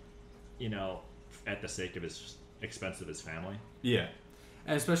 You know, at the sake of his expense of his family. Yeah.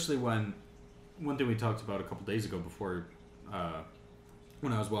 And especially when one thing we talked about a couple days ago before,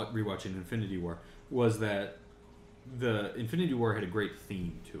 when I was rewatching Infinity War, was that the Infinity War had a great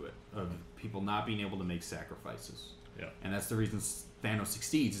theme to it of people not being able to make sacrifices. Yeah. And that's the reason Thanos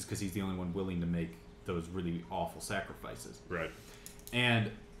succeeds, is because he's the only one willing to make those really awful sacrifices. Right.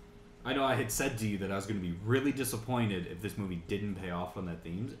 And I know I had said to you that I was going to be really disappointed if this movie didn't pay off on that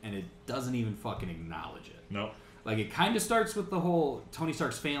theme, and it doesn't even fucking acknowledge it. No. Like, it kind of starts with the whole Tony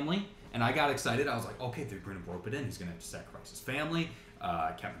Stark's family, and I got excited. I was like, okay, they're going to rope it in. He's going to have to sacrifice his family.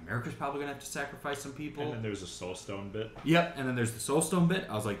 Captain America's probably going to have to sacrifice some people. And then there's a Soul Stone bit. Yep, and then there's the Soul Stone bit.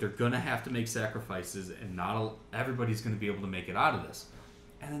 I was like, they're going to have to make sacrifices, and not everybody's going to be able to make it out of this.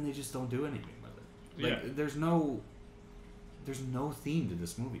 And then they just don't do anything with it. Like, there's no theme to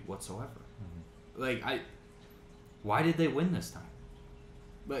this movie whatsoever. Like, why did they win this time?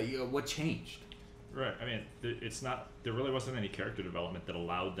 But what changed? Right. I mean, it's not. There really wasn't any character development that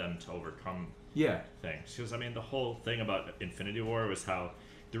allowed them to overcome things. Because I mean, the whole thing about Infinity War was how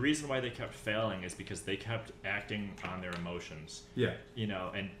the reason why they kept failing is because they kept acting on their emotions. Yeah. You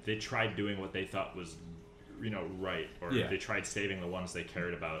know, and they tried doing what they thought was, you know, right, or they tried saving the ones they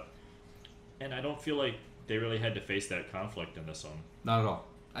cared about. And I don't feel like they really had to face that conflict in this one. Not at all.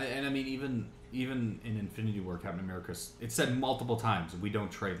 And I mean, even in Infinity War, Captain America, it said multiple times, we don't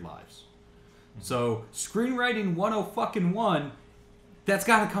trade lives. So, screenwriting 101, that's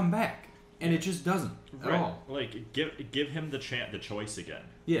got to come back. And it just doesn't at all. Like, give him the choice again.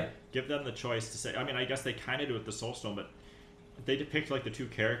 Yeah. Give them the choice to say, I mean, I guess they kind of do with the Soul Stone, but they depict, like, the two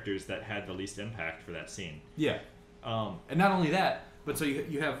characters that had the least impact for that scene. Yeah. And not only that, but so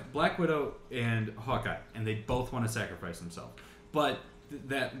you have Black Widow and Hawkeye, and they both want to sacrifice themselves. But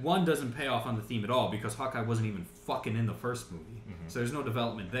that one doesn't pay off on the theme at all, because Hawkeye wasn't even fucking in the first movie. So there's no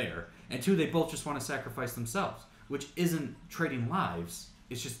development there. And two, they both just want to sacrifice themselves, which isn't trading lives.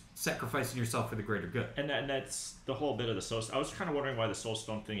 It's just sacrificing yourself for the greater good. And that's the whole bit of the Soul Stone. I was kind of wondering why the Soul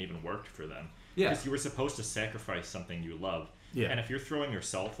Stone thing even worked for them. Yeah. Because you were supposed to sacrifice something you love. Yeah. And if you're throwing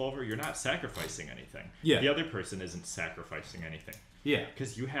yourself over, you're not sacrificing anything. Yeah. The other person isn't sacrificing anything. Yeah.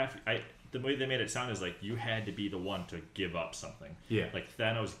 Because the way they made it sound is like you had to be the one to give up something. Yeah. Like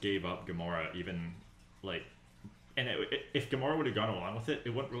Thanos gave up Gamora, even like, and if Gamora would have gone along with it, it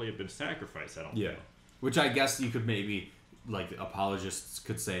wouldn't really have been sacrifice. I don't feel. Which I guess you could maybe, like, apologists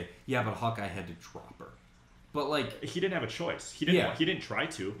could say, yeah, but Hawkeye had to drop her. But like, he didn't have a choice. He didn't. He didn't try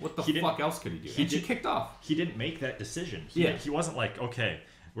to. What the fuck else could he do? She kicked off. He didn't make that decision. He wasn't like, okay,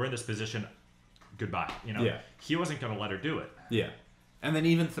 we're in this position. Goodbye. You know. Yeah. He wasn't going to let her do it. Yeah. And then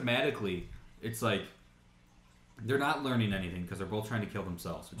even thematically, it's like they're not learning anything because they're both trying to kill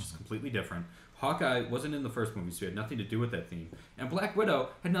themselves, which is completely different. Hawkeye wasn't in the first movie, so he had nothing to do with that theme. And Black Widow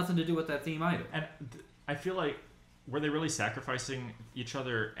had nothing to do with that theme either. And I feel like, were they really sacrificing each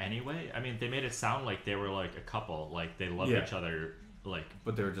other anyway? I mean, they made it sound like they were like a couple, like they loved each other, like.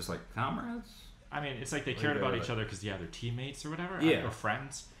 But they were just like comrades. I mean, it's like they cared about each other because they're teammates or whatever, or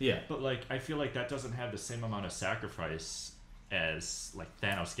friends. Yeah. But like, I feel like that doesn't have the same amount of sacrifice as like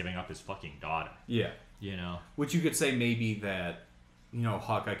Thanos giving up his fucking daughter. Yeah. You know. Which you could say maybe that, you know,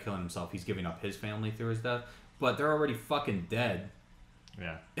 Hawkeye killing himself, he's giving up his family through his death, but they're already fucking dead.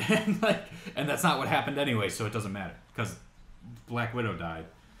 Yeah. And that's not what happened anyway, so it doesn't matter because Black Widow died,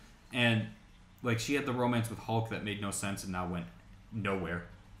 and like she had the romance with Hulk that made no sense and now went nowhere.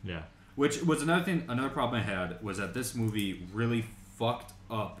 Yeah. Which was another problem I had was that this movie really fucked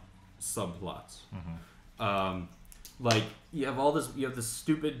up subplots. Like you have this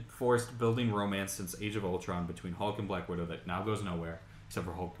stupid forced building romance since Age of Ultron between Hulk and Black Widow that now goes nowhere, except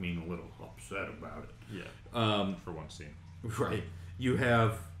for Hulk being a little upset about it. Yeah. For one scene. Right. You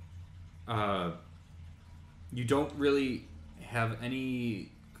have you don't really have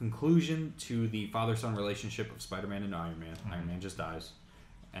any conclusion to the father-son relationship of Spider-Man and Iron Man. Iron Man just dies.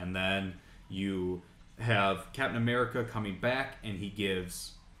 And then you have Captain America coming back, and he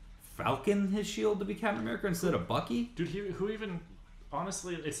gives Falcon his shield to be Captain America instead of Bucky. Dude, who even...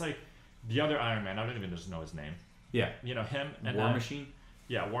 Honestly, it's like the other Iron Man. I don't even just know his name. Yeah. You know, him and... War Machine?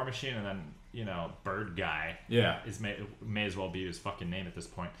 Yeah, War Machine, and then, you know, Bird Guy. Yeah. May as well be his fucking name at this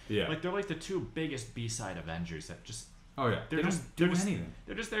point. Yeah. Like, they're like the two biggest B-side Avengers that just... Oh, yeah. They don't do anything.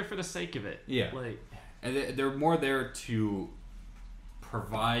 They're just there for the sake of it. Yeah. Like... And they're more there to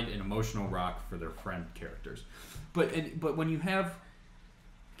provide an emotional rock for their friend characters. But when you have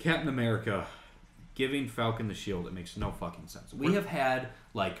Captain America giving Falcon the shield, it makes no fucking sense. We have had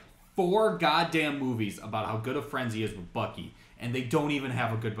like 4 goddamn movies about how good of friends he is with Bucky, and they don't even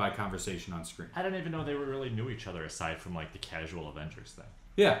have a goodbye conversation on screen. I don't even know they really knew each other aside from like the casual Avengers thing.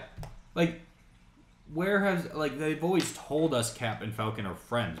 Yeah. Like, where has, like, they've always told us Cap and Falcon are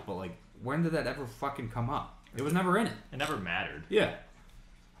friends, but like, when did that ever fucking come up? It was never in it. It never mattered. Yeah.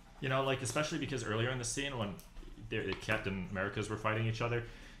 You know, like, especially because earlier in the scene when the Captain Americas were fighting each other,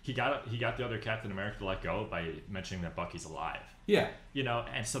 he got the other Captain America to let go by mentioning that Bucky's alive. Yeah. You know,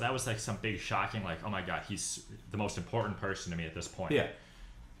 and so that was like some big shocking, like, oh my god, he's the most important person to me at this point. Yeah.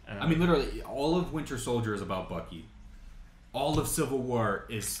 And I mean, literally, all of Winter Soldier is about Bucky. All of Civil War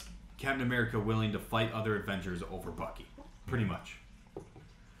is Captain America willing to fight other Avengers over Bucky. Pretty much.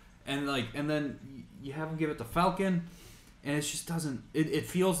 And then you have him give it to Falcon, and it just doesn't... It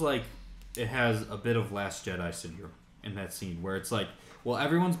feels like it has a bit of Last Jedi syndrome in that scene, where it's like, well,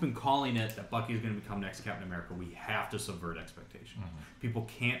 everyone's been calling it that Bucky's going to become next Captain America. We have to subvert expectations. People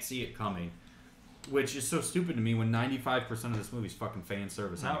can't see it coming, which is so stupid to me when 95% of this movie is fucking fan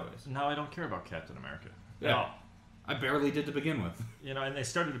service anyways. Now I don't care about Captain America. Yeah. No. I barely did to begin with. You know, and they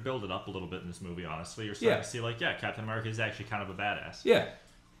started to build it up a little bit in this movie, honestly. You're starting to see, like, yeah, Captain America is actually kind of a badass. Yeah.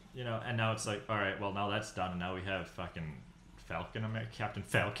 You know, and now it's like, all right, well, now that's done, and now we have fucking Captain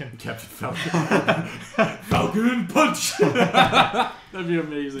Falcon. Captain Falcon. Falcon punch! That'd be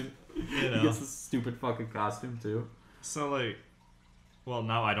amazing. You know? He gets this stupid fucking costume, too. So, like, well,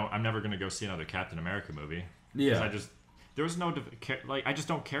 now I'm never going to go see another Captain America movie. Yeah. I just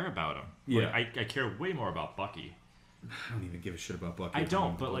don't care about him. Yeah. Like, I care way more about Bucky. I don't even give a shit about Bucky. I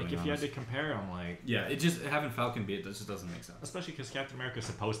don't, but like if you had to compare them, like yeah, it just having Falcon be it just doesn't make sense. Especially because Captain America is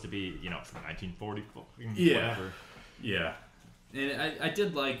supposed to be, you know, from 1940, whatever. Yeah, and I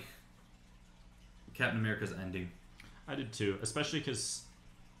did like Captain America's ending. I did too, especially because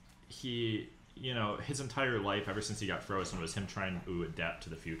he, you know, his entire life ever since he got frozen was him trying to adapt to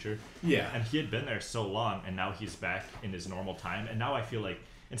the future. Yeah, and he had been there so long, and now he's back in his normal time, and now I feel like,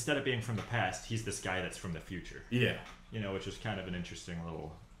 instead of being from the past, he's this guy that's from the future. Yeah. You know, which is kind of an interesting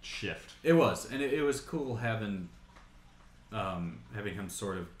little shift. It was. And it was cool having him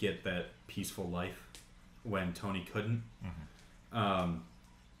sort of get that peaceful life when Tony couldn't. But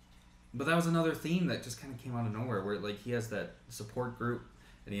that was another theme that just kind of came out of nowhere, where like he has that support group,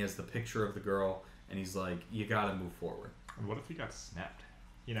 and he has the picture of the girl, and he's like, you gotta move forward. And what if he got snapped?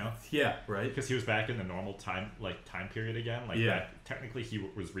 You know? Yeah, right? Because he was back in the normal time period again. Like, yeah. Technically, he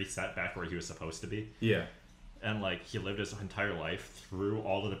was reset back where he was supposed to be. Yeah. And, like, he lived his entire life through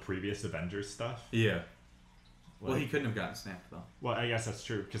all of the previous Avengers stuff. Yeah. Like, well, he couldn't have gotten snapped, though. Well, I guess that's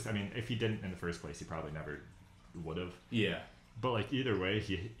true. Because, I mean, if he didn't in the first place, he probably never would have. Yeah. But, like, either way,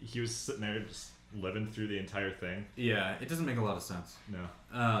 he was sitting there just living through the entire thing. Yeah, it doesn't make a lot of sense.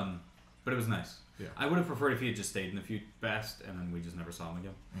 No. But it was nice. Yeah. I would have preferred if he had just stayed in the past and then we just never saw him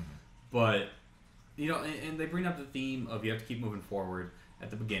again. But, you know, and they bring up the theme of you have to keep moving forward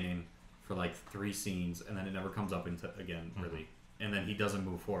at the beginning for like 3 scenes, and then it never comes up into again, really. And then he doesn't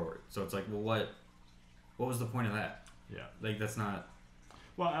move forward. So it's like, well, what was the point of that? Yeah. Like, that's not...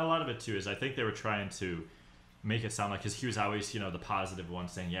 Well, a lot of it, too, is I think they were trying to make it sound like, because he was always, you know, the positive one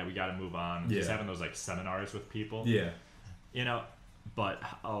saying, yeah, we got to move on. Yeah. He's having those, like, seminars with people. Yeah. You know, but,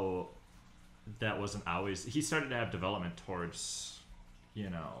 that wasn't always... He started to have development towards, you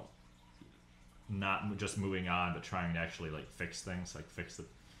know, not just moving on, but trying to actually, like, fix things, like, fix the...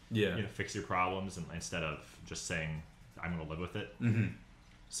 Yeah. You know, fix your problems, and instead of just saying, I'm gonna live with it. Mm-hmm.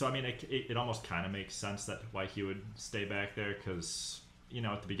 So I mean, it almost kind of makes sense that why he would stay back there, because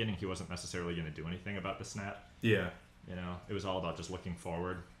at the beginning he wasn't necessarily gonna do anything about the snap. Yeah. It was all about just looking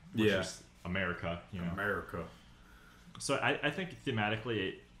forward. Which is America. America. So I think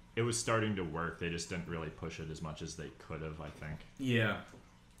thematically it was starting to work. They just didn't really push it as much as they could have, I think. Yeah.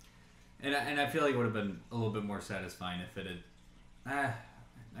 And I feel like it would have been a little bit more satisfying if it had...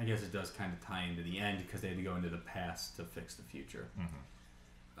 I guess it does kind of tie into the end because they had to go into the past to fix the future.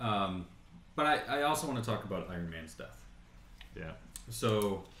 Mm-hmm. But I also want to talk about Iron Man's death. Yeah.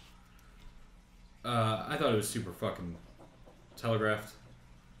 So, I thought it was super fucking telegraphed.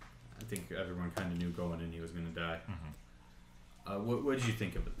 I think everyone kind of knew going in he was going to die. Mm-hmm. What did you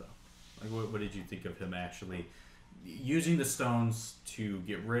think of it, though? Like, what did you think of him actually using the stones to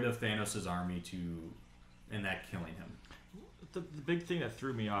get rid of Thanos' army and that killing him? The big thing that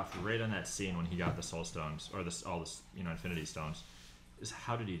threw me off right on that scene when he got the Soul Stones, or all this Infinity Stones, is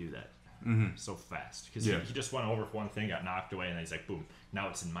how did he do that so fast? Because he just went over for one thing, got knocked away, and then he's like, boom, now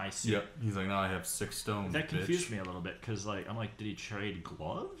it's in my suit. Yep. He's like, now I have 6 stones. That confused me a little bit because I'm like, did he trade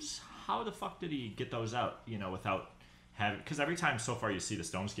gloves? How the fuck did he get those out? Without having, because every time so far you see the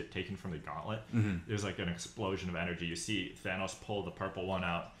stones get taken from the gauntlet, there's like an explosion of energy. You see Thanos pull the purple one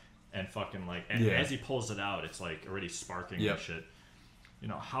out. And fucking as he pulls it out, it's like already sparking and shit.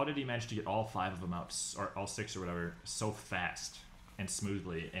 How did he manage to get all 5 of them out, or all 6 or whatever, so fast and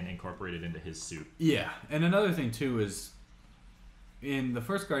smoothly and incorporated into his suit? Yeah, and another thing too is in the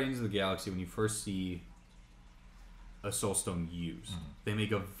first Guardians of the Galaxy, when you first see a Soul Stone used, they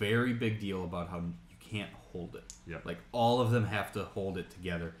make a very big deal about how you can't hold it. Yep. Like all of them have to hold it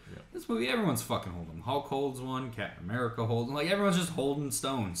together. Yep. This movie, everyone's fucking holding them. Hulk holds one, Captain America holds them. Like everyone's just holding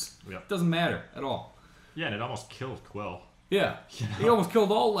stones. Yep. Doesn't matter at all. Yeah, and it almost killed Quill. Yeah, he almost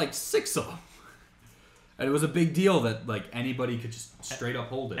killed all 6 of them. And it was a big deal that anybody could just straight up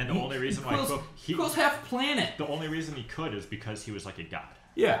hold it. And the only reason why Quill's half planet. The only reason he could is because he was like a god.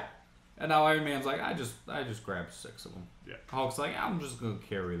 Yeah. And now Iron Man's like, I just grabbed 6 of them. Yeah. Hulk's like, I'm just gonna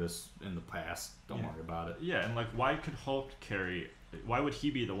carry this in the past. Don't worry about it. Yeah, and why could Hulk carry? Why would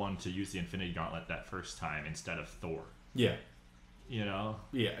he be the one to use the Infinity Gauntlet that first time instead of Thor? Yeah. Yeah.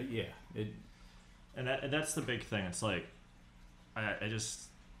 And that's the big thing. It's like, I just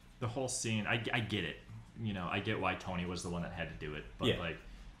the whole scene. I get it. I get why Tony was the one that had to do it, but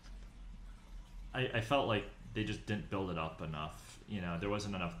I felt like they just didn't build it up enough. There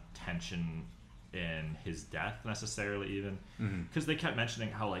wasn't enough tension in his death necessarily, even because they kept mentioning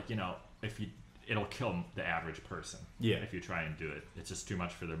how it'll kill the average person if you try and do it. It's just too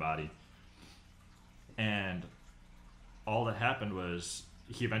much for their body. And all that happened was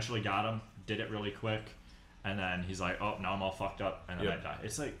he eventually got him, did it really quick, and then he's like, oh, now I'm all fucked up, and then I die.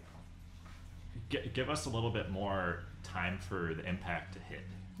 It's like, give us a little bit more time for the impact to hit.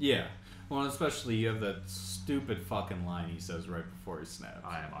 Yeah. Well, especially you have that stupid fucking line he says right before he snaps.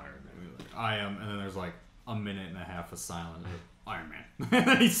 I am Iron Man. Like, I am, and then there's a minute and a half of silence. Iron Man. And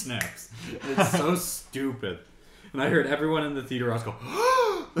then he snaps. It's so stupid. And I heard everyone in the theater else go,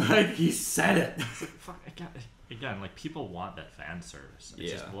 he said it. It's like, fuck, again, people want that fan service. It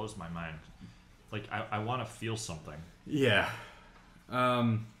just blows my mind. I want to feel something. Yeah.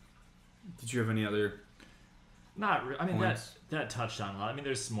 Did you have any other... Not really. I mean, points? that touched on a lot. I mean,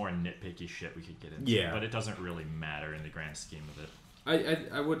 there's some more nitpicky shit we could get into, but it doesn't really matter in the grand scheme of it.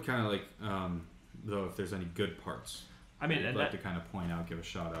 I would kind of though, if there's any good parts. I mean, I'd like to kind of point out, give a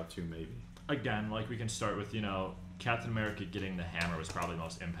shout out to maybe. Again, we can start with, Captain America getting the hammer was probably the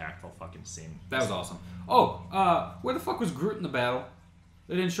most impactful fucking scene. That was awesome. Oh, where the fuck was Groot in the battle?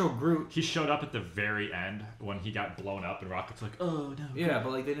 They didn't show Groot. He showed up at the very end when he got blown up, and Rocket's like, oh, no. Yeah,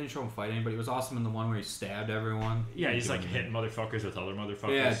 but they didn't show him fight anybody. It was awesome in the one where he stabbed everyone. Yeah, he's hitting motherfuckers with other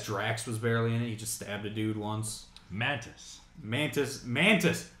motherfuckers. Yeah, Drax was barely in it. He just stabbed a dude once. Mantis.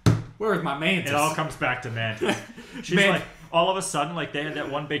 Where's my Mantis? It all comes back to Mantis. She's all of a sudden, they had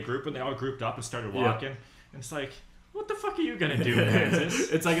that one big group, and they all grouped up and started walking. And it's like, what the fuck are you gonna do, Mantis?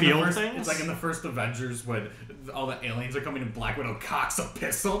 It's in the first Avengers when all the aliens are coming and Black Widow cocks a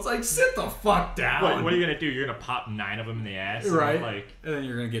pistol. It's like, sit the fuck down. What are you gonna do? You're gonna pop 9 of them in the ass, right? And then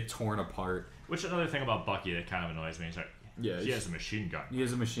you're gonna get torn apart. Which another thing about Bucky that kind of annoys me. He's like, he has a machine gun. He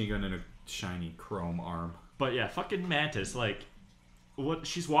has a machine gun and a shiny chrome arm. But yeah, fucking Mantis, what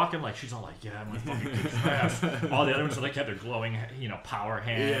she's walking she's all yeah, I'm gonna fucking kick your ass. All the other ones have their glowing, power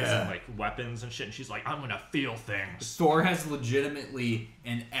hands and weapons and shit. And she's like, I'm gonna feel things. Thor has legitimately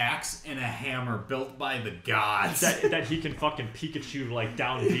an axe and a hammer built by the gods that he can fucking Pikachu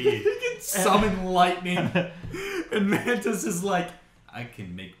down B. He can summon lightning. And Mantis is like, I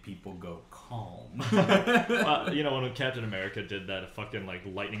can make people go calm. You know, when Captain America did that fucking like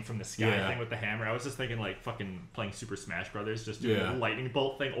lightning from the sky thing with the hammer, I was just thinking like fucking playing Super Smash Brothers, just doing the lightning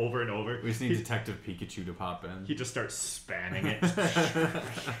bolt thing over and over. We just need Detective Pikachu to pop in. He just starts spamming it.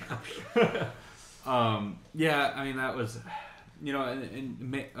 Yeah, I mean that was, you know,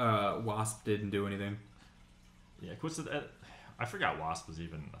 and Wasp didn't do anything. Yeah, I forgot Wasp was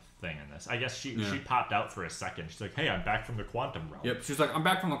even a thing in this. I guess she popped out for a second. She's like, "Hey, I'm back from the quantum realm." Yep, she's like, "I'm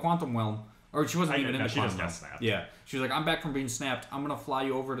back from the quantum realm," or she wasn't even in the quantum realm. Snapped. Yeah, she was like, "I'm back from being snapped. I'm gonna fly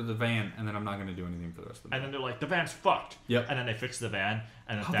you over to the van, and then I'm not gonna do anything for the rest of the day." And then they're like, "The van's fucked." Yep. And then they fixed the van,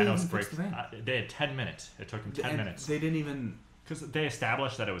 and then Thanos breaks the van. They had 10 minutes. It took them 10 minutes. They didn't even because they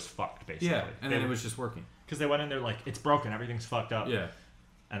established that it was fucked basically. Yeah, and then it was just working. Because they went in there like, "It's broken. Everything's fucked up." Yeah.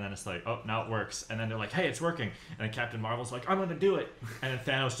 And then it's like, oh, now it works. And then they're like, hey, it's working. And then Captain Marvel's like, I'm going to do it. And then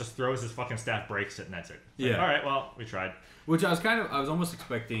Thanos just throws his fucking staff, breaks it, and that's it. It's like, all right, well, we tried. Which I was almost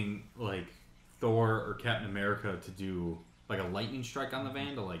expecting, like, Thor or Captain America to do, like, a lightning strike on the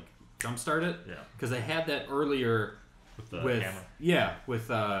van to, like, jumpstart it. Yeah. Because they had that earlier with the hammer. Yeah, with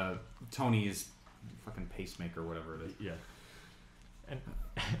Tony's fucking pacemaker, whatever it is. Yeah. And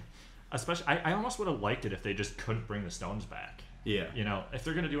especially, I almost would have liked it if they just couldn't bring the stones back. Yeah. You know, if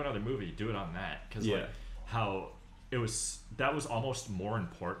they're going to do another movie, do it on that. Because, like, how that was almost more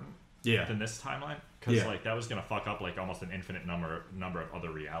important than this timeline. Because, like, that was going to fuck up, like, almost an infinite number of other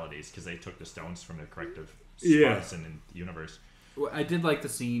realities. Because they took the stones from their corrective spots in the universe. Well, I did like the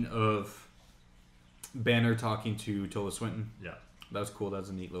scene of Banner talking to Tilda Swinton. Yeah. That was cool. That was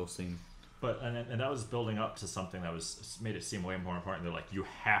a neat little scene. But and that was building up to something that made it seem way more important. They're like, you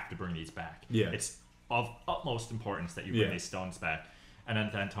have to bring these back. Yeah. It's of utmost importance that you bring these stones back. And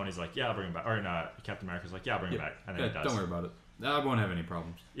then Tony's like, yeah, I'll bring them back. Or Captain America's like, yeah, I'll bring them back. And then he does. Don't worry about it. I won't have any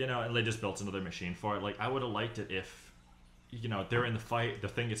problems. You know, and they just built another machine for it. Like, I would have liked it if, you know, they're in the fight, the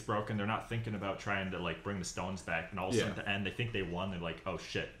thing gets broken, they're not thinking about trying to, like, bring the stones back. And all of a sudden at the end, they think they won. They're like, oh,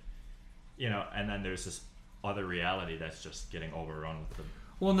 shit. You know, and then there's this other reality that's just getting overrun with them.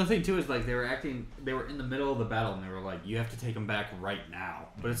 Well, and the thing, too, is, like, they were in the middle of the battle, and they were like, you have to take them back right now.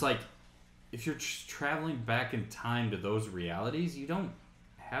 But it's like, if you're traveling back in time to those realities, you don't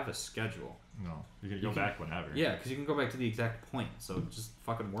have a schedule. No. You can go back whenever. Yeah, because you can go back to the exact point. So just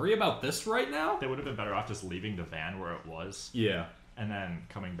fucking worry about this right now? They would have been better off just leaving the van where it was. Yeah. And then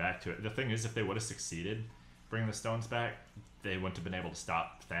coming back to it. The thing is, if they would have succeeded bringing the stones back, they wouldn't have been able to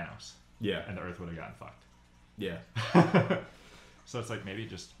stop Thanos. Yeah. And the Earth would have gotten fucked. Yeah. So it's like, maybe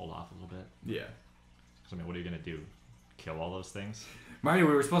just hold off a little bit. Yeah. So, I mean, what are you going to do? Kill all those things? Marty,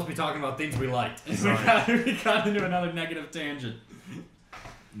 we were supposed to be talking about things we liked. We got into another negative tangent.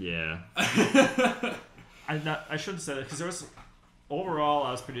 Yeah. I shouldn't say that, because there was... Overall,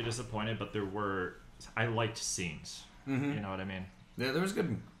 I was pretty disappointed, but I liked scenes. Mm-hmm. You know what I mean? Yeah, there was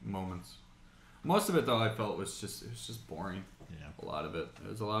good moments. Most of it, though, I felt was just boring. Yeah. A lot of it.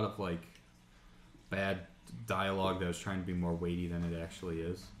 There was a lot of, like, bad dialogue that was trying to be more weighty than it actually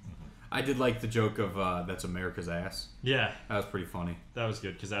is. Mm-hmm. I did like the joke of that's America's ass. Yeah. That was pretty funny. That was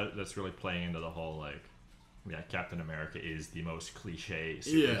good, because that's really playing into the whole, like, Captain America is the most cliche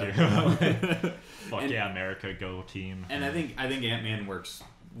superhero. Yeah. Fuck yeah, America, go team. And I think Ant-Man works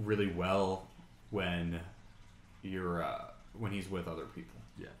really well when when he's with other people.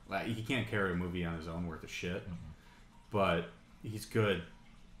 Yeah. Like, he can't carry a movie on his own worth of shit, but he's good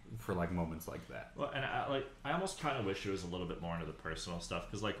for, like, moments like that. Well, and I almost kind of wish it was a little bit more into the personal stuff,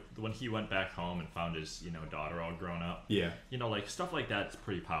 because, like, when he went back home and found his, you know, daughter all grown up, you know, like, stuff like that's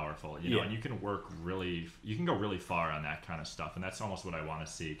pretty powerful, you know, and you can go really far on that kind of stuff, and that's almost what I want to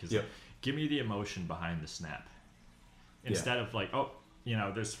see, because give me the emotion behind the snap, instead of, like, oh, you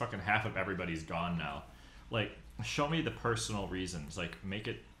know, there's fucking half of everybody's gone now. Like, show me the personal reasons, like, make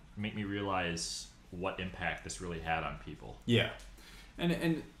me realize what impact this really had on people. Yeah.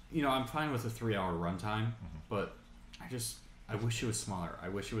 And you know, I'm fine with a 3-hour runtime, but I wish it was smaller. I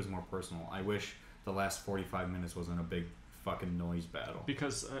wish it was more personal. I wish the last 45 minutes wasn't a big fucking noise battle.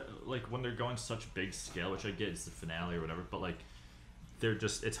 Because, like, when they're going such big scale, which I get is the finale or whatever, but, like,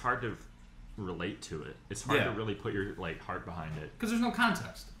 it's hard to relate to it. It's hard to really put your, like, heart behind it. Because there's no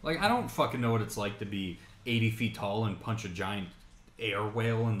context. Like, I don't fucking know what it's like to be 80 feet tall and punch a giant air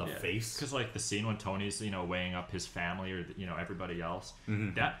whale in the face. Because, like, the scene when Tony's, you know, weighing up his family or, you know, everybody else,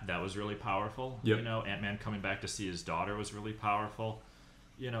 that was really powerful. Yep. You know, Ant-Man coming back to see his daughter was really powerful.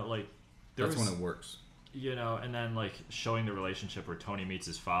 You know, like, that's when it works. You know, and then, like, showing the relationship where Tony meets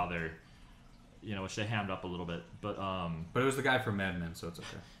his father, you know, which they hammed up a little bit, but it was the guy from Mad Men, so it's okay.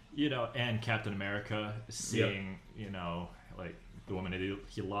 You know, and Captain America seeing, you know, like the woman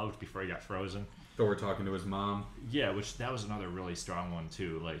he loved before he got frozen. Thor talking to his mom. Yeah, which that was another really strong one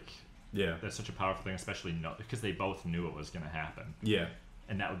too. Like, yeah, that's such a powerful thing, especially because they both knew it was going to happen. Yeah.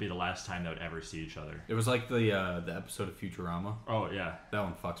 And that would be the last time they would ever see each other. It was like the episode of Futurama. Oh yeah, that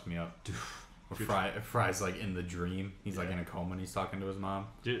one fucks me up. Fry's like in the dream. He's like in a coma and he's talking to his mom.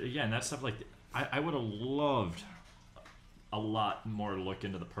 Dude, yeah, and that stuff, like, I would have loved a lot more look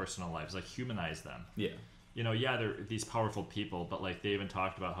into the personal lives, like humanize them. Yeah. You know, yeah, they're these powerful people, but like they even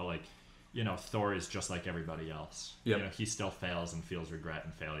talked about how, like, you know, Thor is just like everybody else. Yep. You know, he still fails and feels regret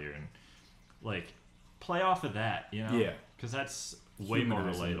and failure, and like play off of that. You know. Yeah. Because that's way more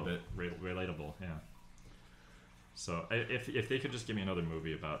relatable. Yeah. So if they could just give me another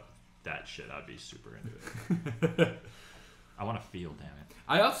movie about that shit, I'd be super into it. I want to feel, damn it.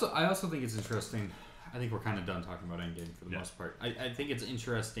 I also think it's interesting. I think we're kind of done talking about Endgame for the most part. I think it's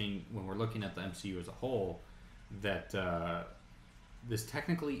interesting when we're looking at the MCU as a whole that this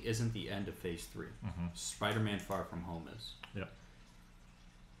technically isn't the end of Phase 3. Mm-hmm. Spider-Man Far From Home is. Yeah.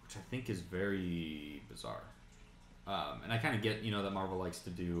 Which I think is very bizarre. And I kind of get, that Marvel likes to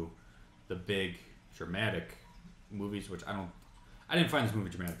do the big dramatic movies, which I didn't find this movie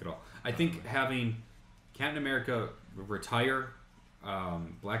dramatic at all. I think having Captain America retire,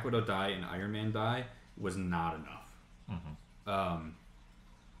 Black Widow die, and Iron Man die was not enough. Mm-hmm.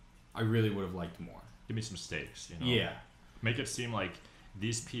 I really would have liked more. Give me some stakes, Yeah. Make it seem like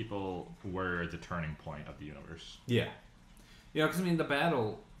these people were the turning point of the universe. Yeah. Because, the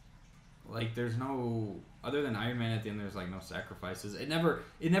battle, like, there's no... Other than Iron Man at the end, there's, like, no sacrifices. It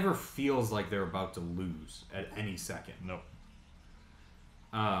never feels like they're about to lose at any second. Nope.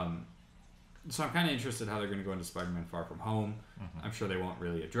 So I'm kind of interested how they're going to go into Spider-Man Far From Home. Mm-hmm. I'm sure they won't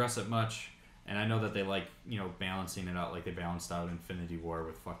really address it much. And I know that they like, balancing it out like they balanced out Infinity War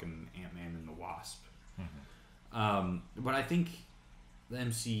with fucking Ant-Man and the Wasp. Mm-hmm. But I think the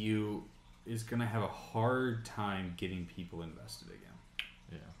MCU is going to have a hard time getting people invested again.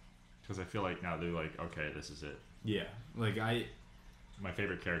 Yeah. Because I feel like now they're like, okay, this is it. Yeah. Like, my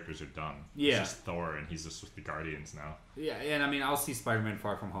favorite characters are done. Yeah. It's just Thor, and he's just with the Guardians now. Yeah, and I'll see Spider-Man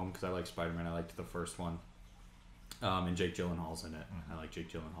Far From Home because I like Spider-Man. I liked the first one. And Jake Gyllenhaal's in it. Mm-hmm. I like Jake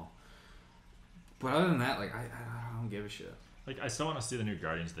Gyllenhaal. But other than that, like, I don't give a shit. Like, I still want to see the new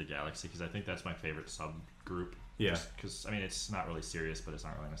Guardians of the Galaxy because I think that's my favorite subgroup. Yeah. Because, it's not really serious, but it's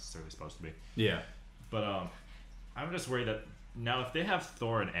not really necessarily supposed to be. Yeah. But I'm just worried that now if they have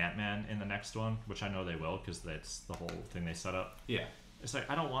Thor and Ant-Man in the next one, which I know they will because that's the whole thing they set up. Yeah. It's like,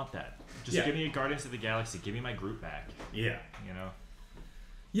 I don't want that. Just give me Guardians of the Galaxy. Give me my group back. Yeah.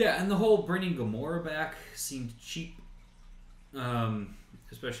 Yeah, and the whole bringing Gamora back seemed cheap.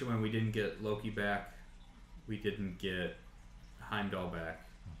 Especially when we didn't get Loki back. We didn't get Heimdall back.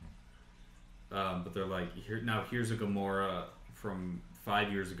 Mm-hmm. But they're like, here's a Gamora from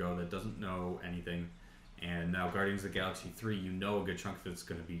 5 years ago that doesn't know anything. And now Guardians of the Galaxy 3, a good chunk of it's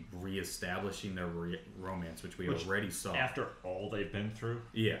going to be reestablishing their romance, which already saw. After all they've been through?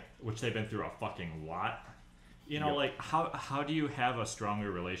 Yeah. Which they've been through a fucking lot. Like, how do you have a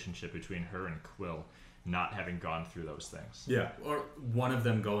stronger relationship between her and Quill not having gone through those things? Yeah. Or one of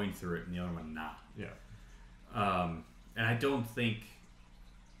them going through it and the other one not. Yeah. And I don't think...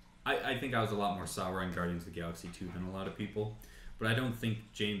 I think I was a lot more sour on Guardians of the Galaxy 2 than a lot of people. But I don't think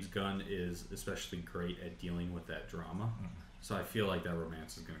James Gunn is especially great at dealing with that drama. Mm-hmm. So I feel like that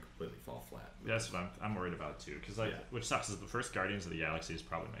romance is going to completely fall flat. That's what I'm worried about too. Because which sucks is the first Guardians of the Galaxy is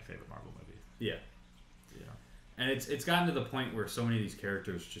probably my favorite Marvel movie. Yeah. And it's gotten to the point where so many of these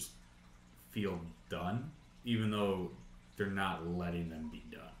characters just feel done, even though they're not letting them be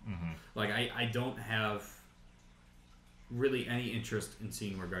done. Mm-hmm. Like I don't have really any interest in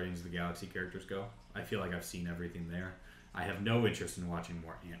seeing where Guardians of the Galaxy characters go. I feel like I've seen everything there. I have no interest in watching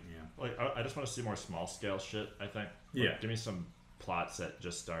more Ant-Man. Like, I just want to see more small-scale shit, I think. Yeah. Give me some plots that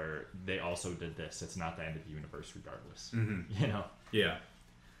just are, they also did this. It's not the end of the universe regardless. Mm-hmm. Yeah.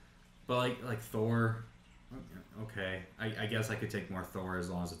 But, like Thor, okay. I guess I could take more Thor as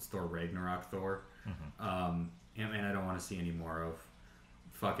long as it's Thor Ragnarok Thor. Mm-hmm. Ant-Man I don't want to see any more of.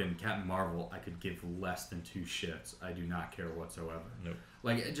 Fucking Captain Marvel, I could give less than two shits. I do not care whatsoever. Nope.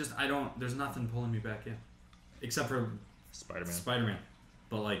 Like, there's nothing pulling me back in. Except for... Spider-Man.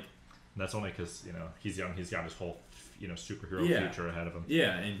 But, like... That's only because, he's young. He's got his whole, superhero future ahead of him.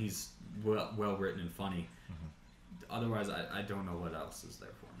 Yeah, and he's well written and funny. Mm-hmm. Otherwise, I don't know what else is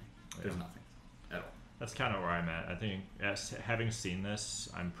there for me. There's nothing at all. That's kind of where I'm at. I think, having seen this,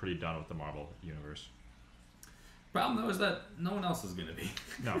 I'm pretty done with the Marvel universe. Problem, though, is that no one else is going to be.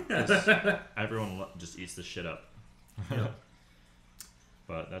 No, because everyone just eats the shit up. Yep.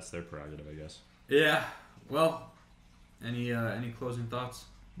 But that's their prerogative, I guess. Yeah, well... Any closing thoughts?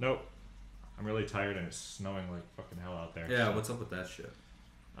 Nope. I'm really tired and it's snowing like fucking hell out there. Yeah, so. What's up with that shit?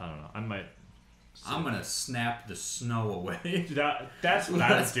 I don't know. I'm gonna snap the snow away. That's what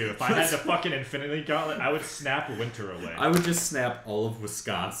I would do. If I had the fucking Infinity Gauntlet, I would snap winter away. I would just snap all of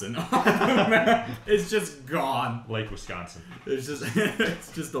Wisconsin off the map. It's just gone. Lake Wisconsin. It's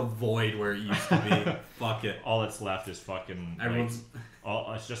just a void where it used to be. Fuck it. All that's left is fucking.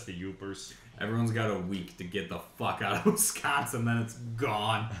 It's just the Yoopers. Everyone's got a week to get the fuck out of Wisconsin, then it's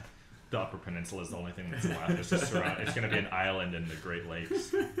gone. The Upper Peninsula is the only thing that's left. It's just it's going to be an island in the Great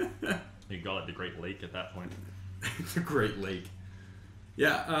Lakes. You can call it the Great Lake at that point. The Great Lake.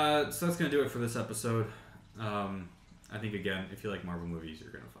 Yeah, so that's going to do it for this episode. I think, again, if you like Marvel movies,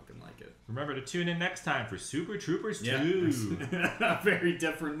 you're going to fucking like it. Remember to tune in next time for Super Troopers 2. A very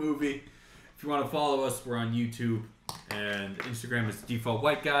different movie. If you want to follow us, we're on YouTube. And Instagram is Default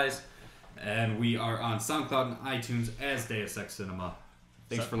White Guys. And we are on SoundCloud and iTunes as Deus Ex Cinema.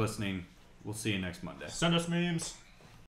 Thanks for listening. We'll see you next Monday. Send us memes.